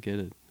 I don't get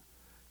it.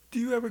 Do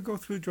you ever go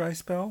through a dry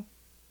spell?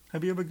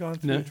 Have you ever gone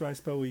through a dry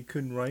spell where you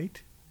couldn't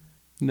write?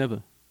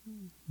 Never.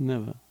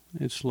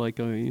 It's like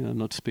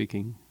not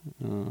speaking.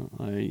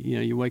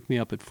 You wake me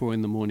up at 4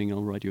 a.m,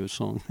 I'll write you a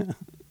song.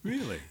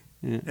 Really?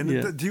 Yeah.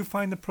 And do you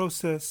find the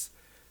process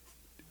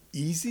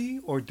easy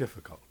or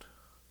difficult?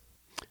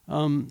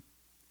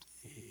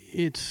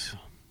 It's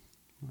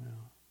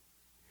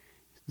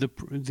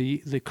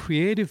the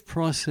creative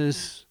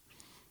process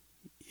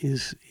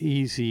is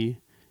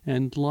easy,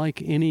 and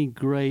like any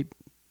great,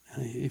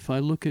 if I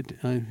look at,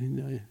 I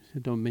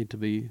don't mean to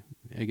be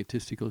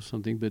egotistical or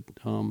something, but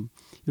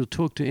you'll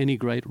talk to any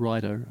great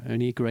writer,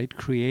 any great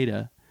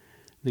creator,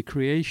 the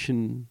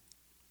creation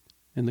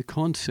and the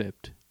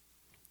concept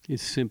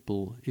is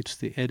simple. It's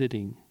the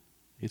editing,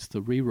 it's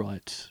the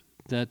rewrites.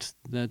 That's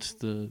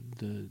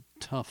the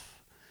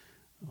tough,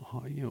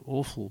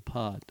 awful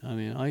part. I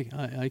mean,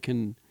 I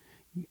can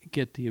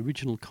get the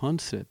original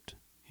concept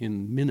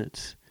in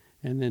minutes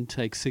and then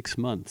take 6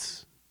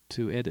 months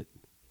to edit,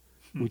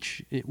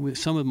 which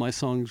some of my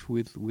songs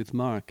with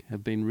Mark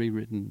have been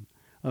rewritten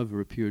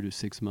over a period of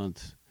 6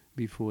 months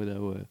before they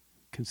were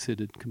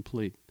considered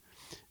complete.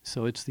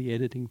 So it's the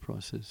editing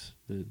process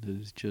that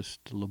is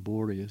just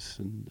laborious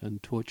and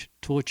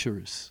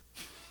torturous.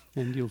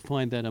 And you'll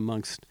find that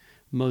amongst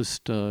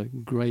most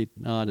great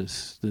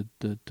artists that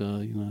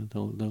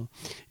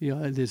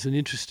there's an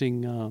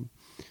interesting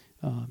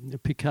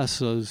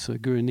Picasso's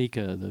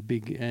Guernica, the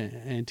big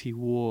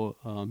anti-war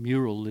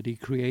mural that he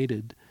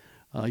created.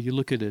 You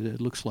look at it, it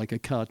looks like a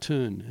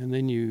cartoon, and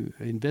then you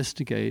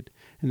investigate,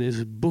 and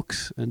there's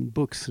books and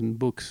books and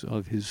books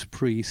of his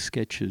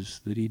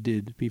pre-sketches that he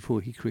did before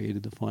he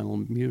created the final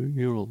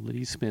mural that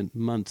he spent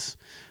months,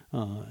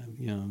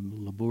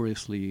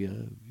 laboriously,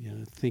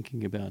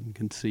 thinking about and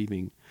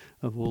conceiving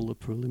of all the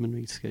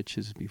preliminary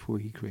sketches before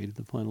he created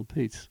the final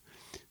piece.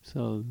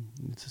 So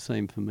it's the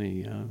same for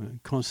me,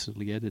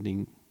 constantly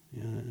editing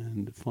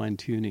and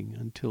fine-tuning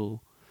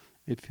until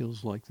it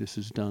feels like this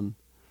is done.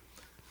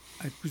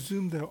 I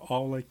presume they're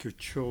all like your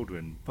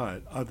children,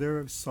 but are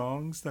there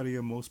songs that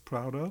you're most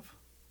proud of?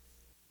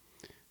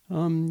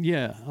 One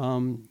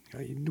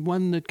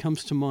that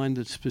comes to mind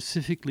that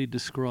specifically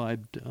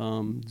described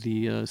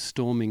the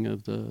storming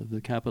of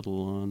the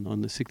Capitol on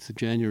the 6th of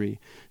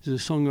January is a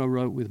song I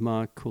wrote with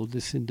Mark called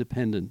 "This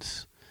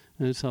Independence,"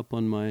 and it's up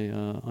on my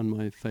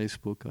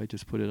Facebook. I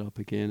just put it up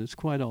again. It's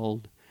quite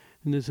old,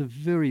 and there's a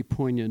very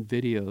poignant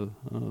video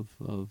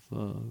of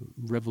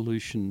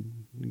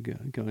revolution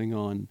going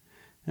on.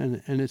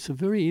 And it's a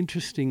very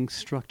interesting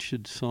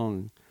structured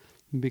song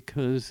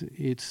because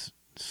it's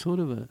sort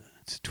of a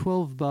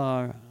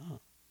 12-bar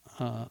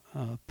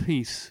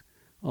piece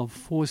of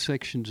 4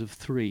 sections of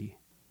 3,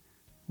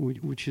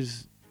 which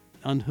is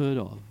unheard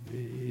of.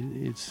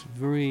 It's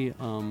very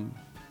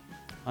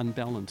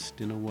unbalanced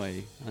in a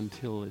way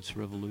until its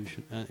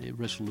resolution.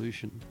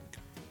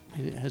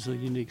 It has a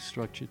unique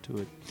structure to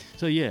it.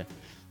 So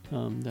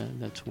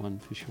that's one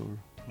for sure.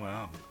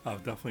 Wow, I'll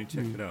definitely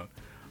check it out.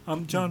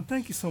 John,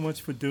 thank you so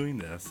much for doing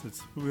this.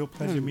 It's a real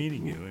pleasure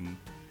meeting you and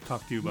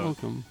talk to you about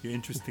your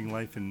interesting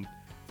life in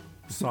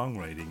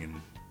songwriting,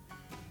 and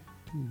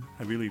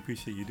I really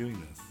appreciate you doing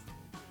this.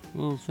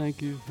 Well,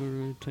 thank you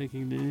for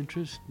taking the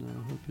interest. I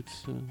hope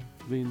it's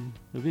been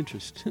of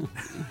interest.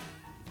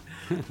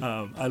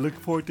 I look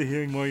forward to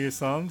hearing more of your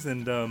songs,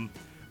 and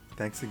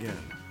thanks again.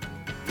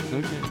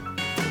 Okay.